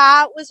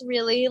 that was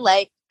really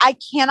like, I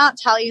cannot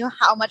tell you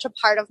how much a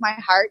part of my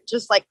heart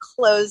just like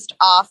closed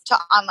off to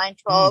online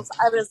trolls.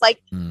 I was like,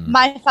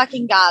 my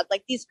fucking God,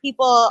 like, these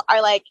people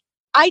are like,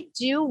 I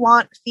do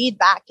want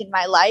feedback in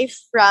my life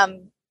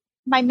from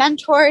my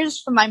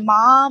mentors, from my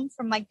mom,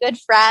 from my good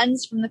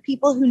friends, from the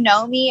people who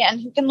know me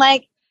and who can,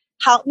 like,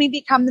 help me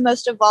become the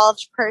most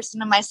evolved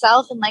person of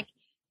myself and, like,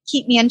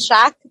 keep me in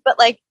check. But,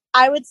 like,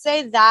 I would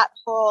say that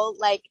whole,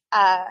 like,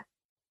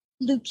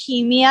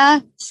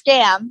 leukemia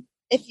scam,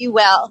 if you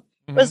will,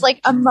 was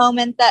like a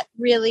moment that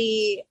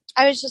really,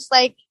 I was just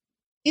like,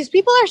 these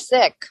people are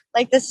sick.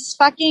 Like, this is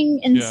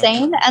fucking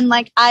insane. And,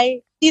 like,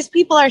 these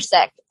people are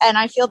sick and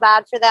I feel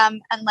bad for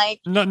them. And, like,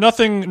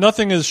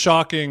 nothing is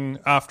shocking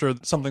after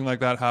something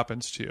like that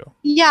happens to you.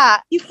 Yeah.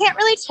 You can't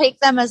really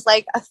take them as,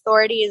 like,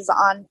 authorities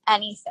on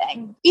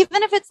anything.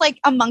 Even if it's like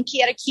a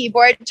monkey at a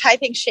keyboard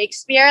typing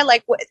Shakespeare,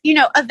 like, you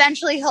know,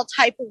 eventually he'll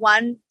type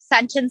one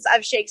sentence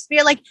of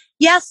Shakespeare. Like,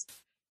 yes,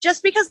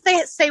 just because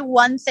they say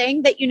one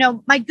thing that, you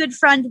know, my good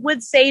friend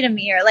would say to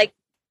me, or like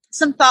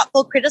some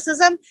thoughtful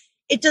criticism,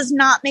 it does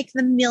not make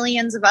the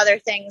millions of other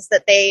things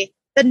that the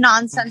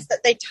nonsense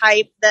that they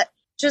type, that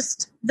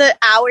just the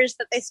hours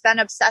that they spend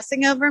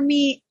obsessing over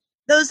me,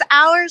 those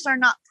hours are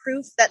not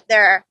proof that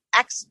they're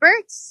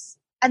experts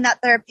and that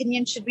their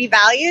opinion should be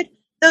valued.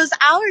 Those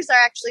hours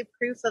are actually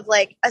proof of,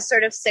 like, a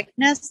sort of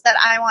sickness that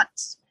I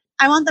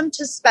want them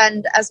to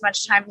spend as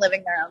much time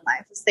living their own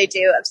life as they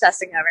do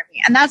obsessing over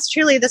me. And that's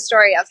truly the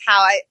story of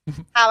how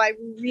I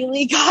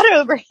really got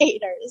over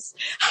haters.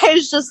 I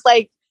was just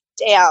like,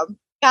 damn.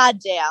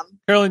 God damn.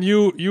 Carolyn,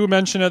 you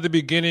mentioned at the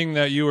beginning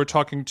that you were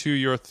talking to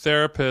your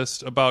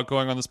therapist about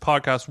going on this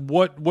podcast.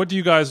 What do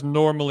you guys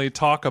normally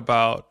talk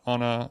about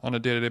on a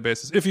day-to-day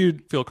basis, if you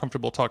feel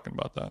comfortable talking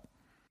about that?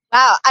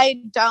 Wow,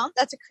 I don't.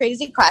 That's a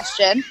crazy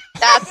question.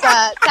 That's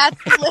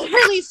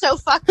literally so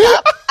fucked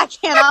up. I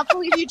cannot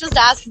believe you just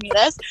asked me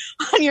this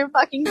on your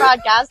fucking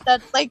podcast.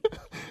 That's, like,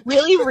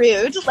 really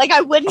rude. Like, I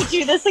wouldn't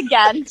do this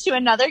again to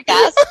another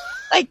guest.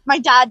 Like, my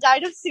dad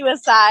died of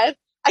suicide.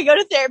 I go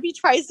to therapy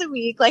twice a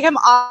week. Like, I'm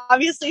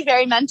obviously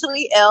very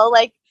mentally ill.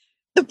 Like,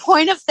 the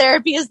point of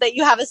therapy is that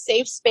you have a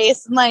safe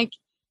space and, like,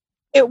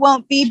 it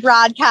won't be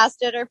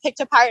broadcasted or picked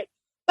apart.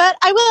 But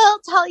I will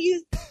tell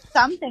you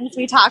some things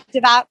we talked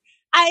about.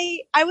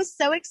 I was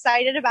so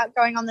excited about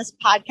going on this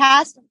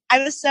podcast.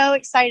 I was so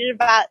excited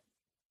about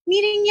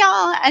meeting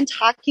y'all and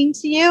talking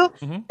to you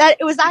that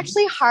it was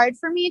actually hard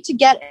for me to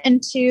get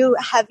into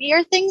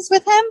heavier things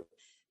with him,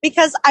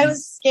 because I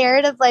was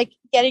scared of, like,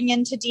 getting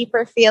into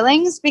deeper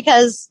feelings,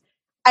 because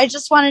I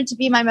just wanted to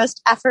be my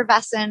most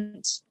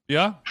effervescent,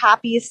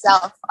 happy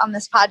self on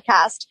this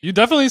podcast. You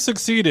definitely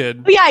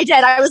succeeded. Yeah, I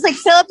did. I was like,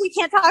 Philip, we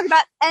can't talk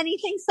about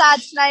anything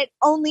sad tonight,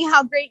 only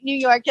how great New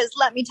York is.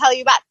 Let me tell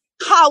you about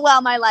how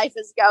well my life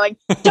is going.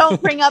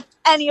 Don't bring up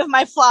any of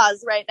my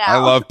flaws right now. I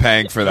love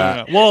paying for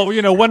that. Yeah. Well,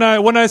 you know, when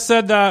I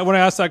said that, when I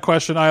asked that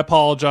question, I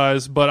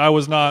apologize, but I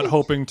was not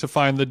hoping to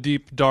find the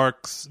deep,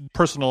 dark,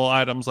 personal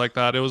items like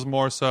that. It was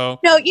more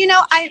so. No, you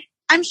know,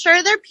 I'm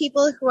sure there are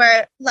people who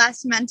are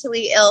less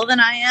mentally ill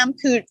than I am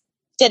who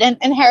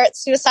didn't inherit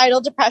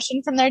suicidal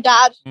depression from their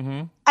dad.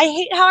 I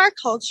hate how our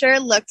culture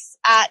looks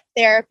at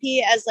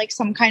therapy as, like,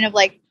 some kind of,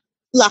 like,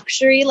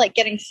 luxury, like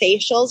getting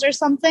facials or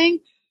something.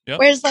 Yep.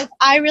 Whereas, like,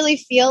 I really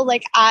feel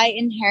like I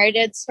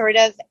inherited sort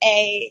of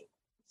a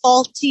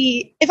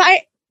faulty, if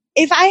I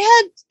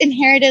had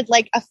inherited,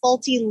 like, a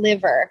faulty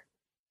liver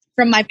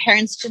from my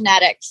parents'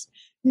 genetics,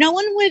 no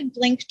one would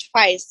blink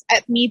twice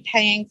at me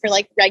paying for,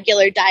 like,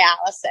 regular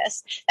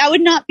dialysis. That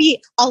would not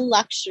be a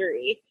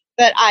luxury,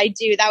 but I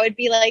do. That would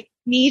be, like,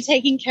 me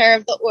taking care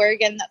of the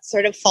organ that's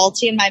sort of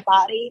faulty in my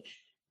body.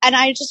 And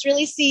I just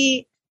really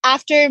see,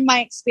 after my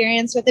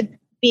experience with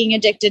being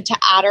addicted to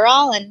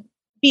Adderall and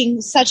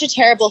being such a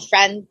terrible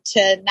friend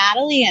to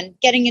Natalie and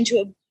getting into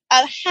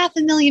a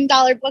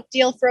 $500,000 book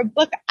deal for a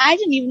book I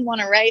didn't even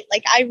want to write.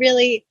 Like,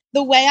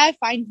 the way I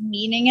find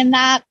meaning in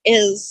that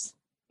is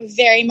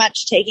very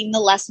much taking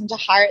the lesson to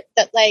heart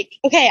that, like,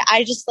 okay,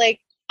 I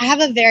have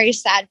a very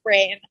sad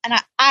brain, and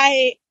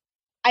I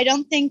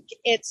don't think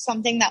it's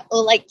something that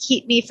will, like,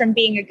 keep me from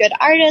being a good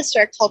artist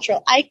or a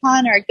cultural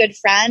icon or a good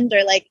friend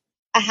or, like,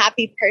 a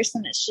happy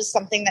person. It's just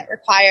something that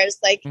requires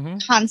like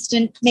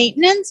constant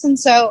maintenance. And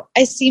so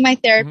I see my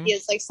therapy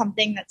as like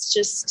something that's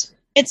just,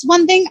 it's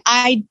one thing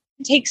I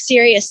take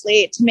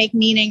seriously to make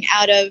meaning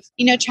out of,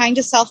 you know, trying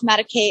to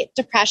self-medicate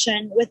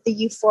depression with the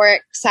euphoric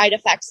side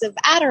effects of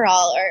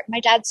Adderall or my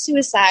dad's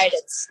suicide.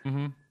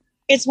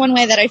 It's one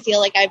way that I feel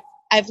like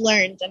I've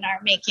learned and are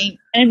making,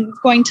 and I'm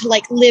going to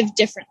like live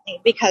differently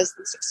because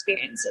these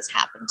experiences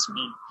happened to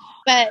me.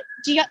 But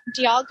do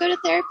y'all go to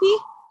therapy?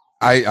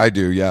 I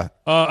do, yeah.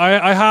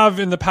 I have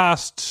in the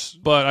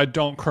past, but I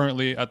don't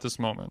currently at this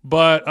moment.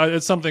 But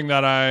it's something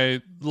that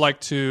I like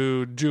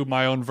to do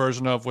my own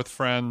version of with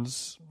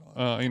friends,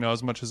 you know,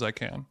 as much as I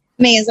can.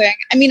 Amazing.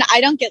 I mean, I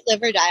don't get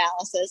liver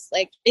dialysis.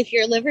 Like, if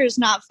your liver is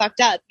not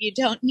fucked up, you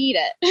don't need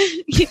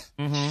it.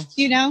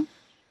 You know?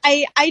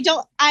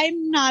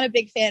 I'm not a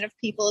big fan of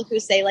people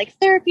who say like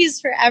therapy is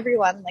for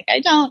everyone. Like,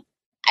 I don't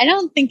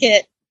think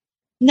it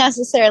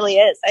necessarily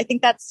is. I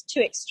think that's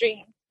too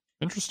extreme.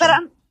 Interesting.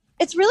 But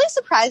it's really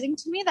surprising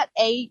to me that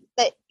A,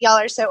 that y'all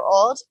are so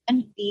old,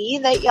 and B,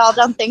 that y'all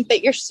don't think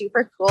that you're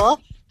super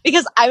cool.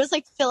 Because I was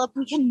like, Philip,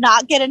 we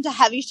cannot get into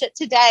heavy shit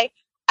today.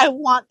 I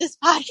want this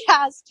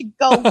podcast to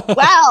go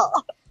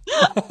well.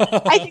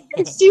 I think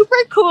you're super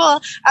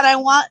cool, and I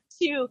want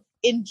to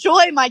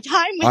enjoy my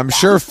time with I'm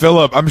sure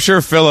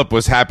Philip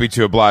was happy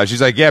to oblige.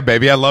 He's like, yeah,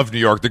 baby, I love New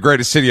York, the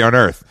greatest city on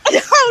earth.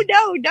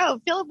 No.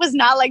 Philip was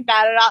not like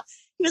that at all.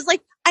 He was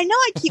like, I know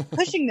I keep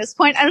pushing this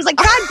point. I was like,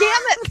 God damn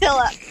it,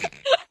 Philip.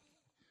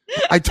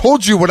 I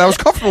told you what I was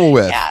comfortable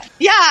with.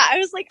 Yeah. I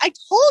was like, I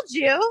told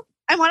you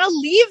I want to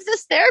leave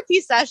this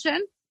therapy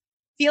session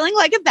feeling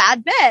like a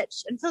bad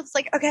bitch. And Philip's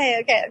like,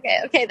 okay.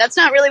 That's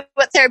not really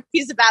what therapy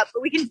is about,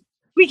 but we can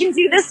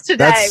do this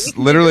today. That's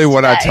literally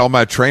what I tell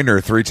my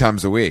trainer 3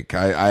 times a week.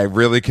 I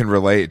really can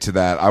relate to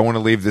that. I want to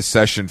leave this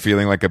session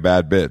feeling like a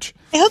bad bitch.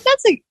 I hope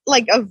that's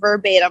a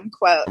verbatim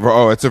quote.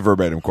 Oh, it's a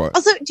verbatim quote.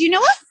 Also, do you know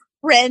what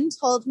Bryn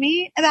told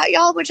me about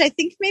y'all, which I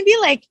think maybe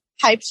like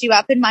hyped you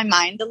up in my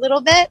mind a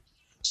little bit?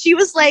 She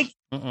was like,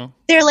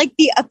 they're like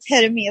the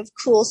epitome of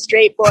cool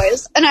straight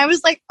boys. And I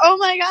was like, oh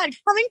my God,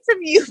 coming from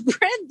you,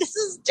 Bryn, this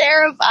is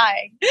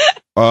terrifying.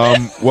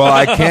 Well,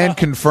 I can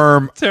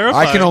confirm.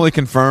 Terrifying. I can only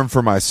confirm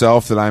for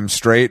myself that I'm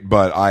straight,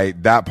 but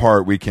that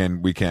part we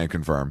can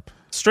confirm.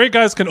 Straight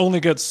guys can only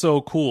get so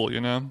cool, you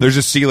know? There's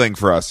a ceiling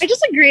for us. I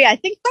disagree. I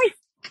think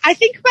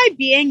by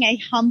being a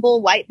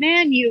humble white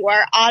man, you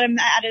are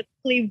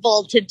automatically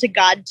vaulted to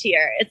God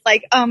tier. It's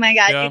like, oh my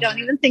God, you don't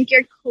even think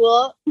you're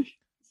cool.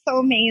 So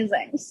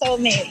amazing.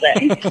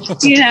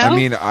 You know? I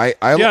mean,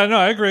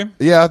 I agree.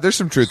 Yeah, there's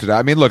some truth to that.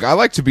 I mean, look, I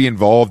like to be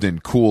involved in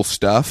cool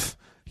stuff,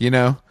 you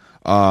know?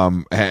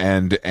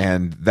 And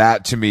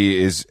that to me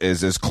is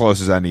as close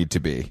as I need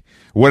to be.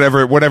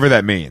 Whatever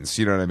that means,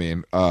 you know what I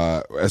mean?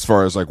 As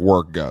far as like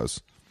work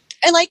goes.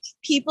 I like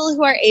people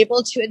who are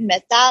able to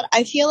admit that.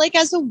 I feel like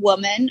as a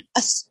woman,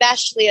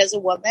 especially as a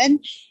woman,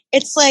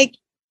 it's like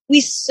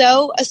we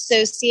so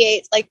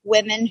associate like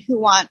women who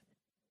want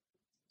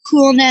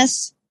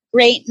coolness,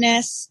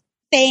 greatness,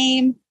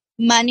 fame,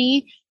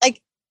 money,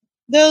 like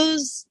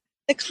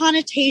the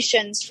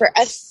connotations for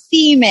a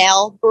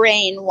female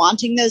brain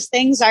wanting those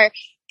things are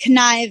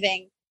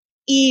conniving,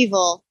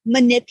 evil,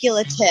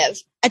 manipulative,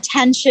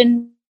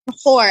 attention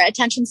whore,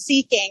 attention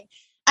seeking.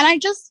 And I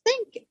just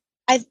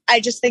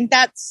think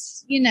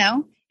that's, you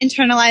know,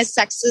 internalized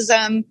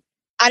sexism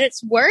at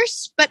its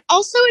worst, but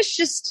also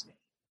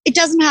it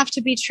doesn't have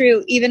to be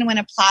true even when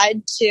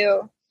applied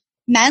to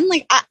men.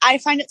 Like I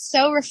find it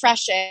so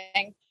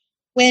refreshing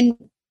when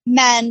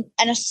men,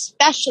 and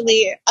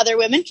especially other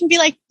women, can be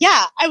like,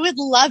 yeah, I would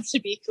love to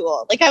be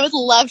cool. Like, I would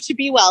love to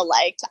be well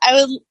liked.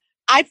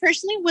 I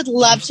personally would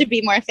love to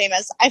be more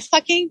famous. I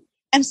fucking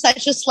am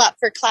such a slut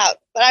for clout,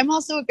 but I'm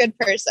also a good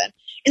person.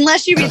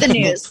 Unless you read the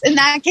news. In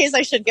that case,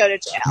 I should go to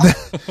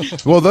jail.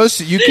 Well,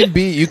 you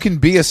can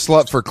be a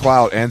slut for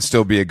clout and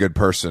still be a good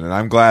person. And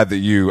I'm glad that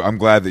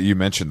you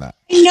mentioned that.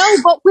 No,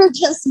 but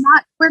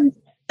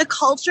the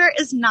culture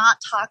is not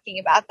talking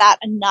about that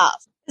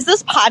enough. Is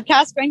this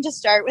podcast going to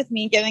start with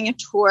me giving a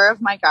tour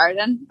of my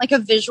garden, like a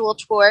visual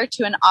tour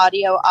to an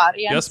audio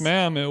audience? Yes,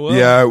 ma'am. It will.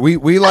 Yeah,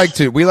 we like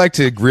to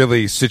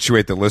really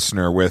situate the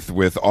listener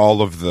with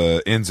all of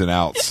the ins and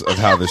outs of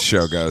how this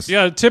show goes.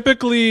 Yeah,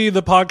 typically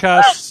the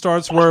podcast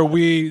starts where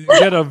we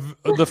get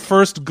the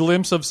first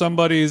glimpse of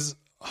somebody's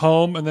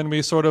home, and then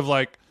we sort of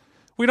like,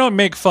 we don't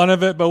make fun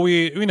of it, but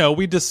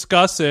we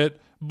discuss it.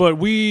 But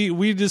we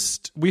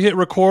hit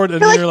record,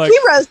 and then you're like,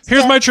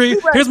 here's my tree,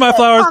 here's my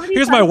flowers,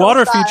 here's my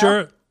water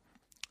feature.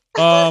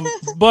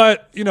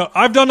 But, you know,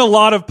 I've done a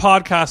lot of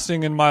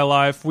podcasting in my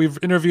life. We've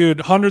interviewed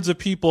hundreds of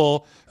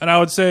people, and I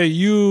would say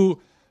you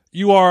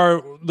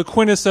are the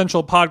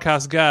quintessential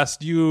podcast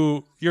guest.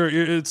 You're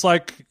it's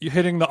like you're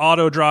hitting the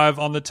auto drive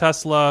on the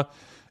Tesla.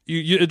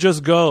 It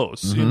just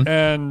goes. Mm-hmm.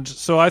 And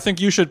so I think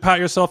you should pat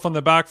yourself on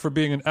the back for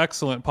being an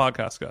excellent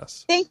podcast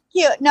guest. Thank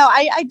you. No,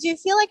 I do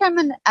feel like I'm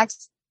an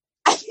excellent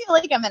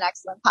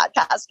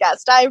podcast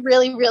guest. I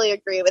really, really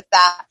agree with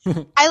that.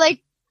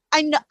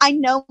 I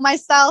know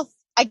myself.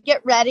 I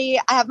get ready.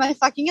 I have my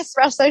fucking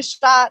espresso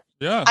shot.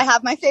 Yeah. I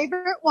have my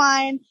favorite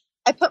wine.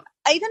 I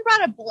even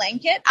brought a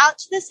blanket out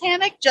to this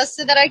hammock just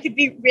so that I could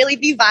really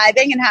be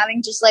vibing and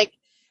having just like,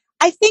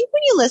 I think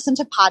when you listen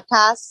to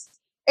podcasts,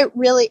 it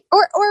really,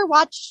 or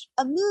watch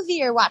a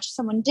movie or watch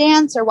someone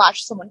dance or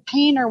watch someone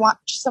paint or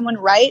watch someone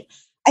write.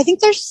 I think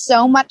there's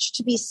so much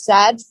to be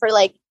said for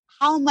like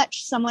how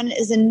much someone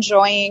is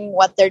enjoying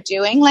what they're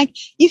doing. Like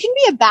you can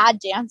be a bad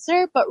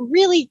dancer, but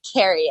really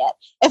carry it.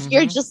 If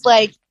you're just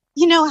like,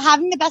 you know,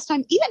 having the best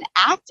time, even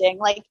acting,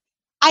 like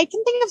I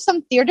can think of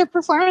some theater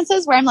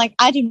performances where I'm like,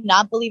 I do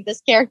not believe this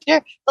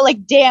character, but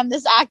like, damn,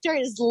 this actor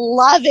is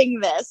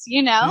loving this,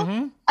 you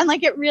know? And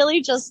like, it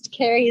really just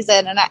carries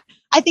in. And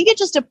I think it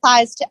just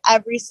applies to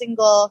every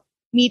single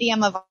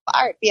medium of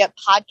art, be it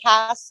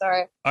podcasts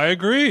or I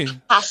agree,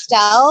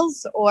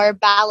 pastels or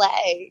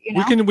ballet. You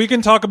know? We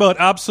can talk about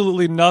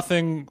absolutely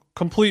nothing,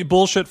 complete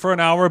bullshit for an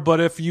hour,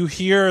 but if you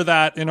hear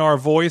that in our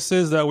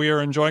voices that we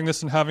are enjoying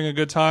this and having a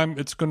good time,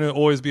 it's going to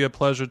always be a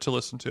pleasure to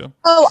listen to.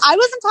 Oh, I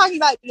wasn't talking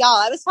about y'all.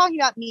 I was talking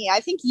about me. I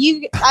think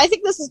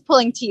this is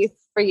pulling teeth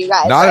for you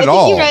guys. Not at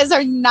all. I think you guys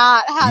are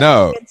not having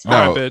a good time.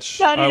 All right,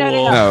 bitch.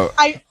 No.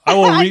 I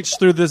will reach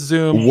through this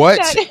Zoom. What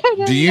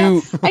do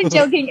you? I'm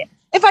joking.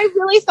 If I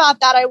really thought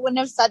that, I wouldn't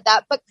have said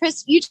that. But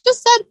Chris, you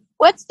just said,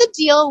 "What's the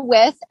deal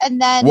with?" And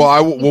then,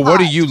 what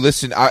do you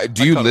listen?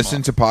 Do you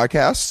listen to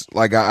podcasts?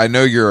 Like, I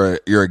know you're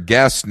a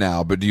guest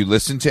now, but do you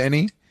listen to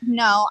any?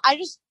 No, I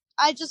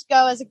just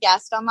go as a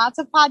guest on lots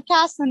of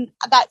podcasts, and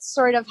that's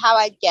sort of how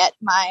I get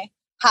my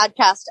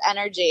podcast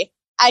energy.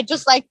 I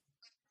just like,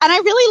 and I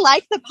really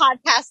like the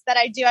podcast that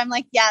I do. I'm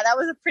like, yeah, that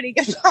was a pretty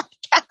good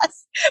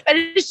podcast, but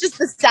it's just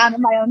the sound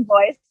of my own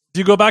voice. Do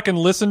you go back and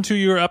listen to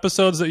your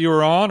episodes that you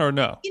were on or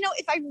no? You know,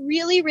 if I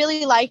really,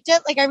 really liked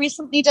it, like I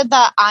recently did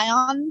the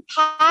Ion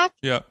Pack.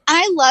 Yeah. And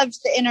I loved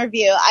the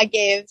interview I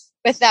gave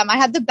with them. I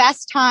had the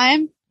best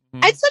time.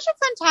 I had such a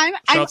fun time.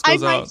 I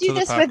might do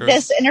this with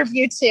this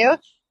interview too,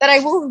 that I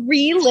will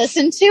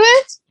re-listen to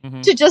it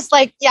to just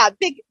like,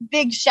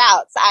 big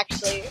shouts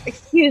actually.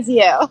 Excuse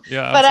you.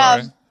 Yeah, but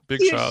sorry.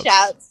 Big huge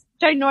shouts.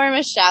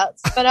 Ginormous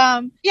shouts. But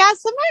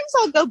sometimes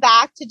I'll go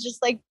back to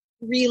just like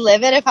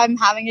relive it if I'm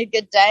having a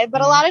good day,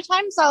 but a lot of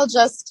times I'll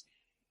just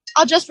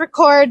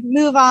record,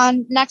 move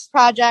on, next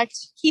project,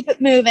 keep it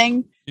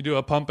moving. You do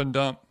a pump and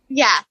dump.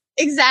 Yeah,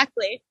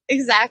 exactly.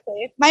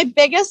 My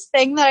biggest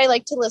thing that I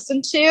like to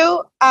listen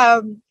to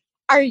are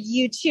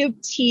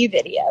YouTube tea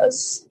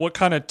videos. What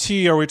kind of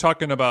tea are we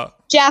talking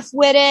about? Jeff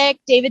Wittick,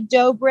 David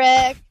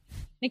Dobrik,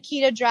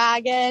 Nikita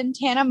Dragon,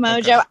 Tana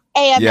Mojo,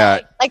 AMA. Yeah.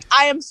 Like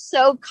I am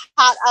so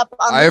caught up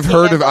on. I've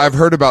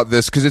heard about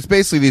this because it's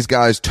basically these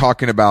guys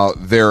talking about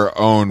their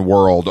own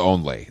world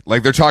only.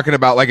 Like they're talking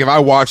about, like if I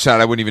watched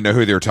that, I wouldn't even know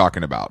who they were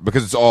talking about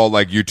because it's all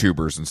like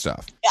YouTubers and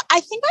stuff. I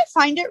think I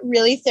find it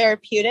really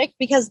therapeutic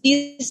because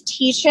these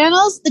tea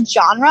channels, the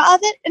genre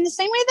of it, in the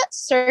same way that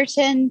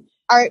certain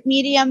art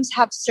mediums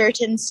have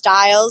certain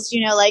styles,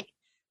 you know, like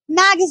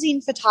magazine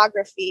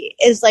photography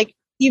is like,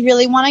 you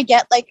really want to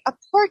get like a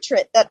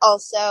portrait that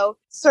also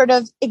sort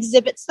of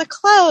exhibits the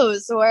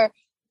clothes, or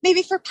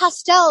maybe for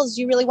pastels,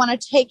 you really want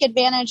to take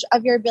advantage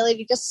of your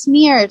ability to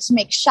smear, to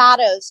make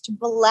shadows, to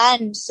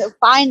blend so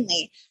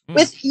finely.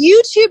 With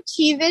YouTube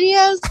tea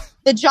videos,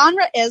 the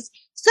genre is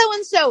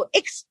so-and-so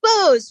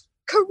exposed,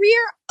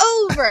 career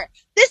over.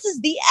 This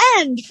is the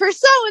end for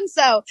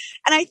so-and-so.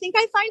 And I think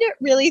I find it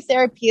really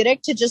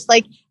therapeutic to just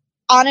like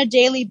on a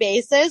daily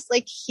basis,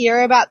 like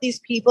hear about these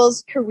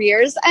people's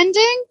careers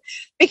ending,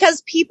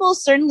 because people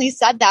certainly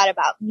said that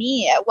about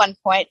me at one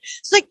point.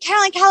 It's like,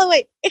 Caroline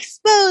Calloway,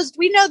 exposed,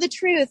 we know the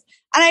truth.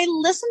 And I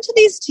listen to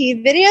these tea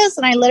videos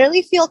and I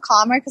literally feel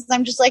calmer because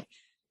I'm just like,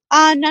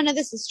 none of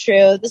this is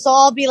true. This will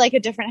all be like a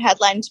different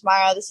headline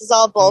tomorrow. This is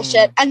all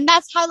bullshit. And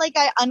that's how like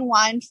I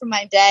unwind from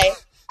my day.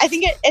 I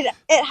think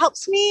it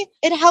helps me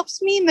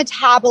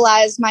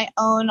metabolize my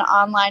own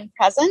online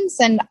presence.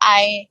 And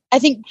I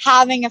think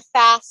having a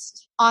fast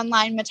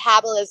online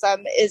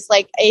metabolism is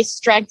like a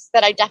strength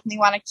that I definitely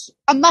want to keep,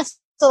 a muscle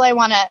I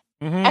want to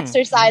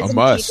exercise and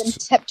keep in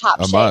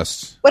tip-top shape.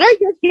 Must. What are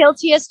your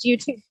guiltiest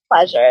YouTube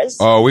pleasures?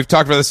 Oh, we've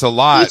talked about this a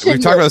lot. I'm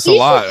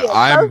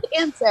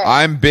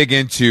big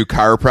into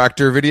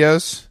chiropractor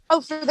videos.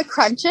 Oh, for the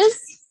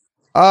crunches?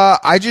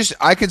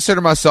 I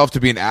consider myself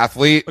to be an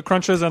athlete. The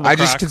crunches and the I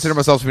cracks. just consider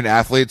myself to be an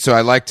athlete, so I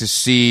like to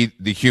see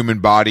the human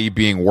body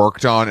being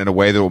worked on in a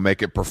way that will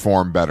make it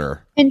perform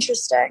better.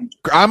 Interesting.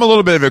 I'm a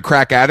little bit of a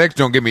crack addict.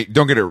 Don't get me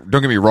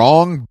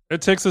wrong.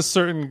 It takes a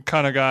certain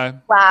kind of guy.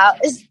 Wow.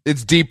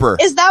 It's deeper.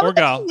 Is that what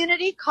the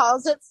community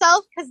calls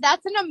itself? Because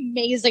that's an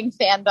amazing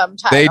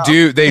fandom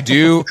title. They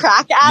do.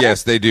 Crack addict?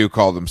 Yes, they do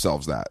call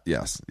themselves that.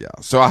 Yes. Yeah.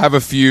 So I have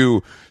a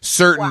few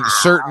certain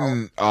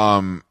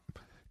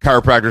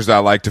chiropractors that I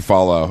like to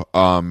follow,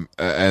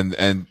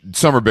 and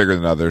some are bigger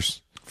than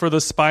others. For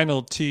the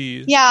spinal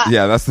T. Yeah.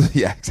 Yeah,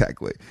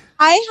 exactly.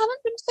 I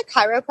haven't been to the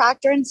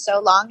chiropractor in so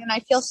long, and I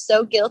feel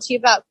so guilty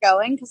about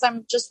going because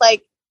I'm just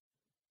like,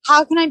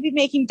 how can I be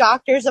making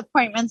doctor's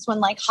appointments when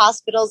like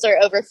hospitals are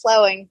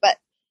overflowing? But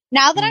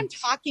now that I'm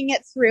talking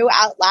it through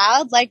out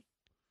loud, like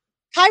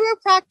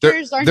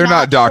chiropractors are they're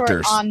not short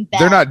doctors. on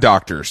beds. They're not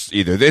doctors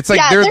either. It's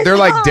like they're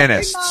like not.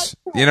 dentists.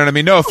 You know what I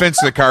mean? No offense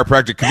to the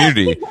chiropractic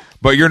community,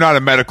 but you're not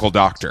a medical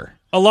doctor.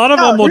 A lot of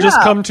them will just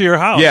no. come to your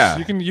house. Yeah.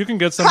 You can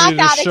get somebody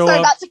Crack to addicts show are up.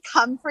 about to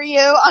come for you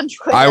on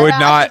Twitter. I would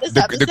after not. this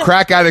The episode.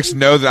 crack addicts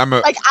know that I'm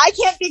a. Like, I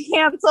can't be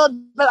canceled,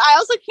 but I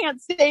also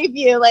can't save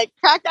you. Like,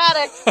 crack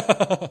addicts,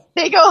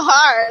 they go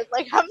hard.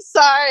 Like, I'm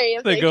sorry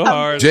if They they go come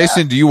hard. for you.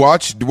 Jason, do you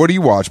watch? What do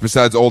you watch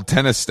besides old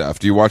tennis stuff?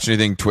 Do you watch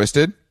anything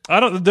Twisted? I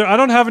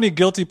don't have any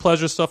guilty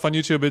pleasure stuff on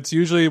YouTube. It's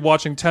usually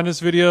watching tennis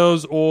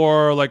videos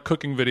or like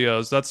cooking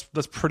videos. That's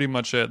pretty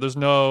much it. There's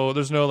no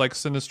like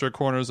sinister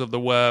corners of the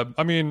web.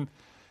 I mean,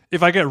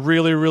 if I get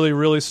really, really,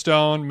 really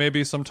stoned,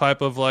 maybe some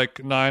type of like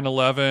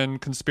 9/11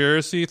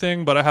 conspiracy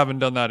thing, but I haven't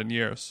done that in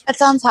years. That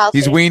sounds healthy.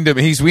 He's weaned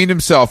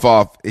himself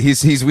off.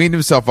 He's weaned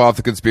himself off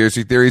the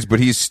conspiracy theories,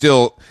 but he's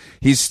still.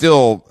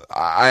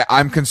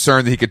 I'm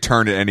concerned that he could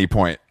turn at any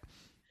point.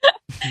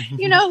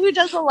 You know who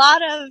does a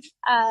lot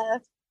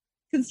of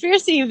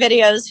conspiracy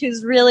videos,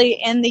 who's really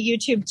in the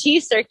YouTube T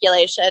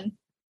circulation?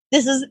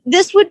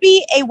 This would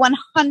be a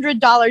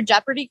 $100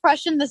 Jeopardy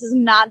question. This is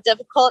not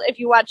difficult if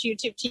you watch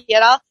YouTube T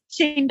at all.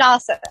 Shane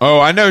Dawson.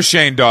 Oh, I know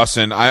Shane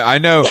Dawson. I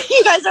know.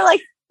 You guys are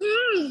like,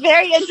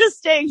 very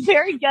interesting,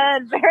 very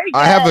good, very good.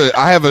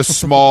 I have a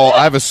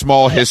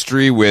small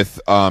history with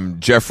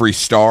Jeffree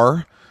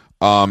Star.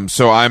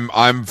 So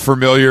I'm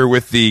familiar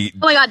with the.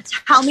 Oh my God!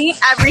 Tell me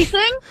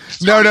everything.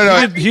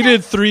 No. He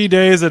did 3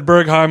 days at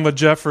Bergheim with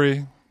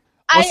Jeffrey.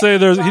 I'll say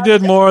he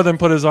did more than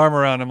put his arm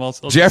around him. I'll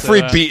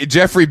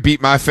Jeffrey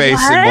beat my face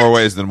in What? more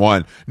ways than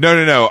one.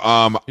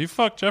 No. You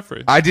fucked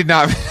Jeffrey. I did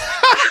not.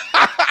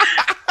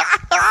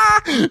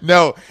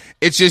 No,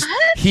 it's just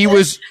he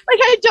was. Like,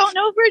 I don't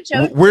know if we're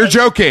joking. We're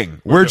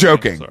joking. We're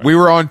joking. Sorry. We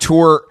were on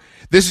tour.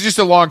 This is just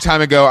a long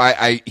time ago.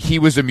 He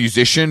was a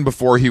musician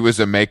before he was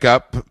a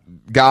makeup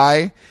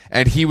guy,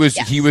 and he was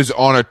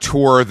on a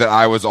tour that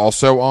I was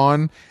also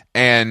on,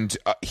 and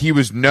he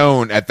was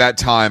known at that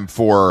time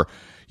for,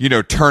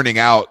 turning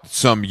out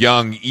some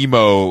young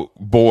emo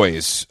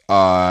boys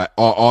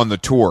on the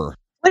tour.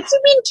 What do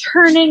you mean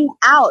turning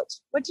out?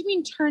 What do you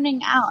mean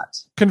turning out?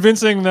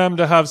 Convincing them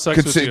to have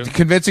sex with you.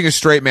 Convincing a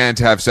straight man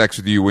to have sex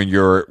with you when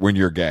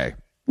you're gay.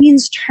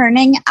 Means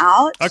turning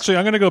out? Actually,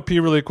 I'm gonna go pee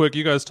really quick.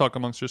 You guys talk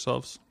amongst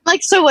yourselves.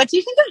 Like, so what do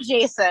you think of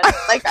Jason?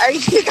 Like, are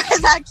you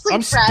guys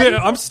actually friends?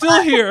 I'm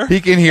still here. He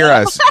can hear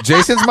us.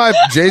 Jason's my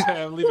Jason.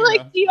 Okay, I'm leaving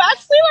Like, now. do you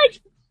actually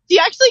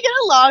get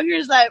along, or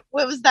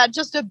was that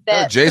just a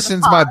bit? No,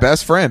 Jason's my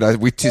best friend.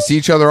 We see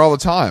each other all the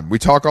time. We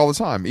talk all the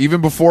time,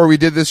 even before we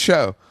did this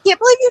show. Can't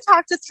believe you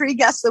talk to 3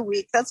 guests a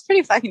week. That's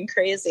pretty fucking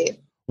crazy.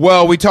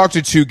 Well, we talk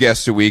to 2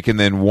 guests a week, and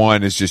then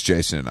one is just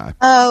Jason and I.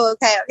 Oh,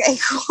 okay,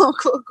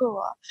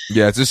 cool.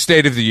 Yeah, it's a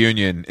State of the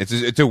Union.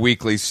 It's a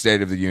weekly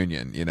State of the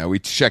Union. We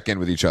check in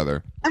with each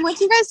other. And what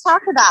do you guys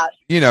talk about?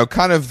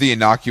 Kind of the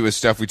innocuous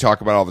stuff we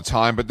talk about all the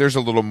time, but there's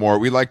a little more.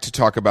 We like to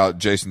talk about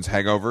Jason's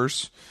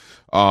hangovers,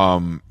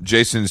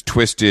 Jason's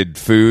twisted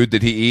food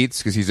that he eats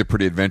because he's a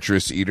pretty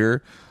adventurous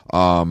eater,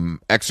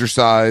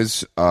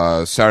 exercise,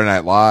 Saturday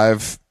Night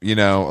Live,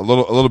 a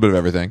little bit of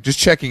everything. Just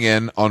checking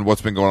in on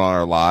what's been going on in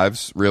our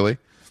lives, really.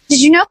 Did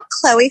you know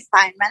Chloe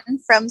Fineman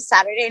from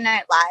Saturday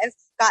Night Live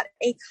got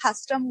a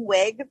custom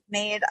wig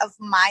made of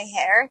my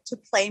hair to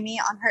play me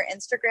on her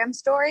Instagram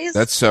stories?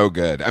 That's so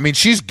good. I mean,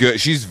 she's good.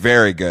 She's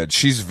very good.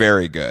 She's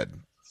very good.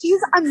 She's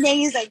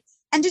amazing.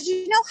 And did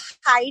you know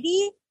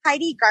Heidi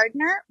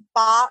Gardner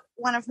bought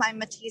one of my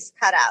Matisse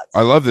cutouts?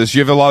 I love this.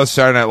 You have a lot of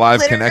Saturday Night Live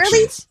Literally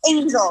connections.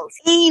 Angels.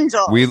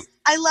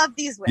 I love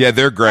these women. Yeah,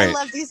 they're great. I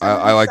love these women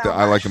I like so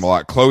I like much. them a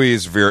lot. Chloe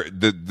is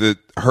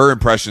her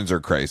impressions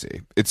are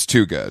crazy. It's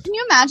too good. Can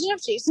you imagine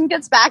if Jason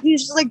gets back and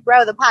he's just like,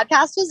 bro, the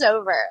podcast is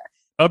over?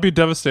 I'll be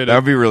devastated. That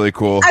would be really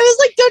cool. I was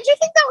like, don't you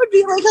think that would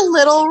be like a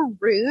little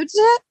rude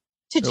to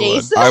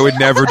Jason? I would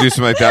never do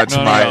something like that to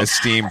No. my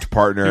esteemed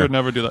partner. You would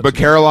never do that. But to me.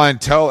 Caroline,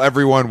 tell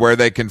everyone where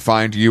they can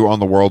find you on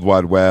the World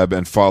Wide Web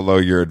and follow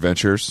your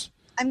adventures.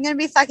 I'm going to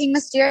be fucking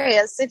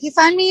mysterious. If you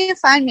find me, you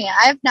find me.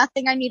 I have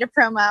nothing I need a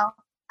promo.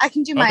 I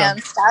can do my Okay.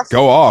 own stuff.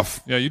 Go off.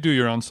 Yeah, you do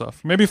your own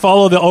stuff. Maybe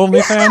follow the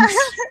OnlyFans.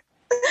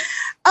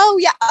 Oh,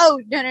 yeah. Oh,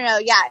 no.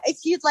 Yeah. If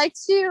you'd like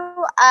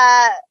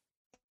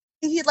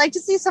to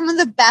see some of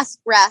the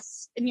best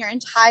breasts in your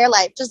entire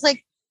life, just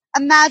like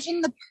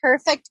imagine the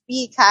perfect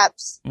B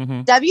cups.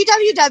 Mhm.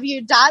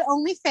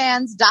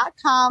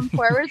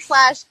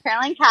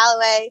 www.onlyfans.com/Caroline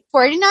Calloway.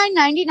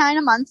 $49.99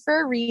 a month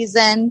for a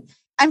reason.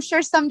 I'm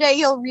sure someday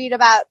you'll read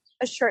about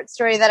a short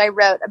story that I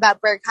wrote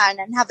about Berghain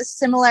and have a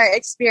similar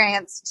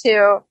experience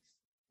to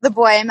the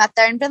boy I met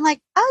there and been like,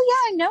 oh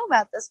yeah, I know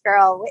about this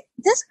girl. Wait,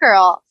 this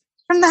girl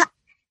from the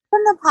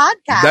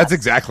podcast. That's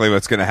exactly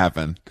what's going to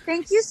happen.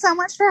 Thank you so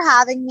much for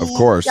having me. Of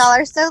course. Y'all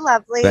are so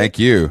lovely. Thank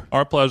you.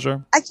 Our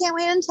pleasure. I can't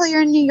wait until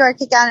you're in New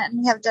York again and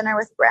we have dinner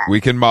with Brent.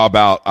 We can mob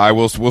out.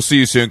 We'll see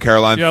you soon,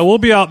 Caroline. Yeah, we'll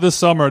be out this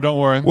summer. Don't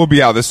worry. We'll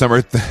be out this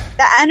summer.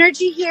 The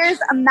energy here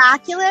is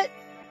immaculate.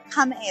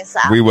 Come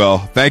ASAP. We will.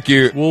 Thank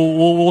you.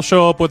 We'll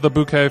show up with a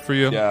bouquet for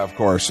you. Yeah, of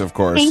course.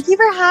 Thank you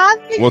for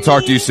having me. We'll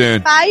talk to you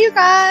soon. Bye, you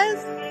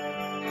guys.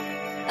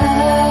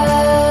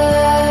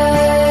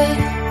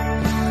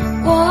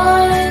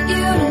 want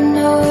you to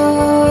know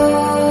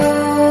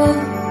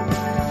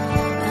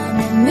I'm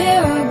a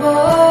mirror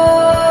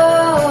boy.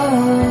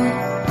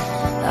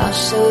 I'll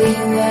show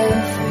you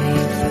every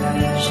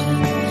version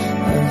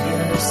of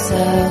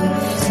yourself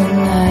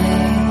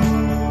tonight.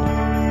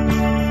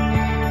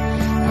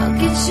 I'll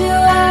get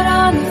you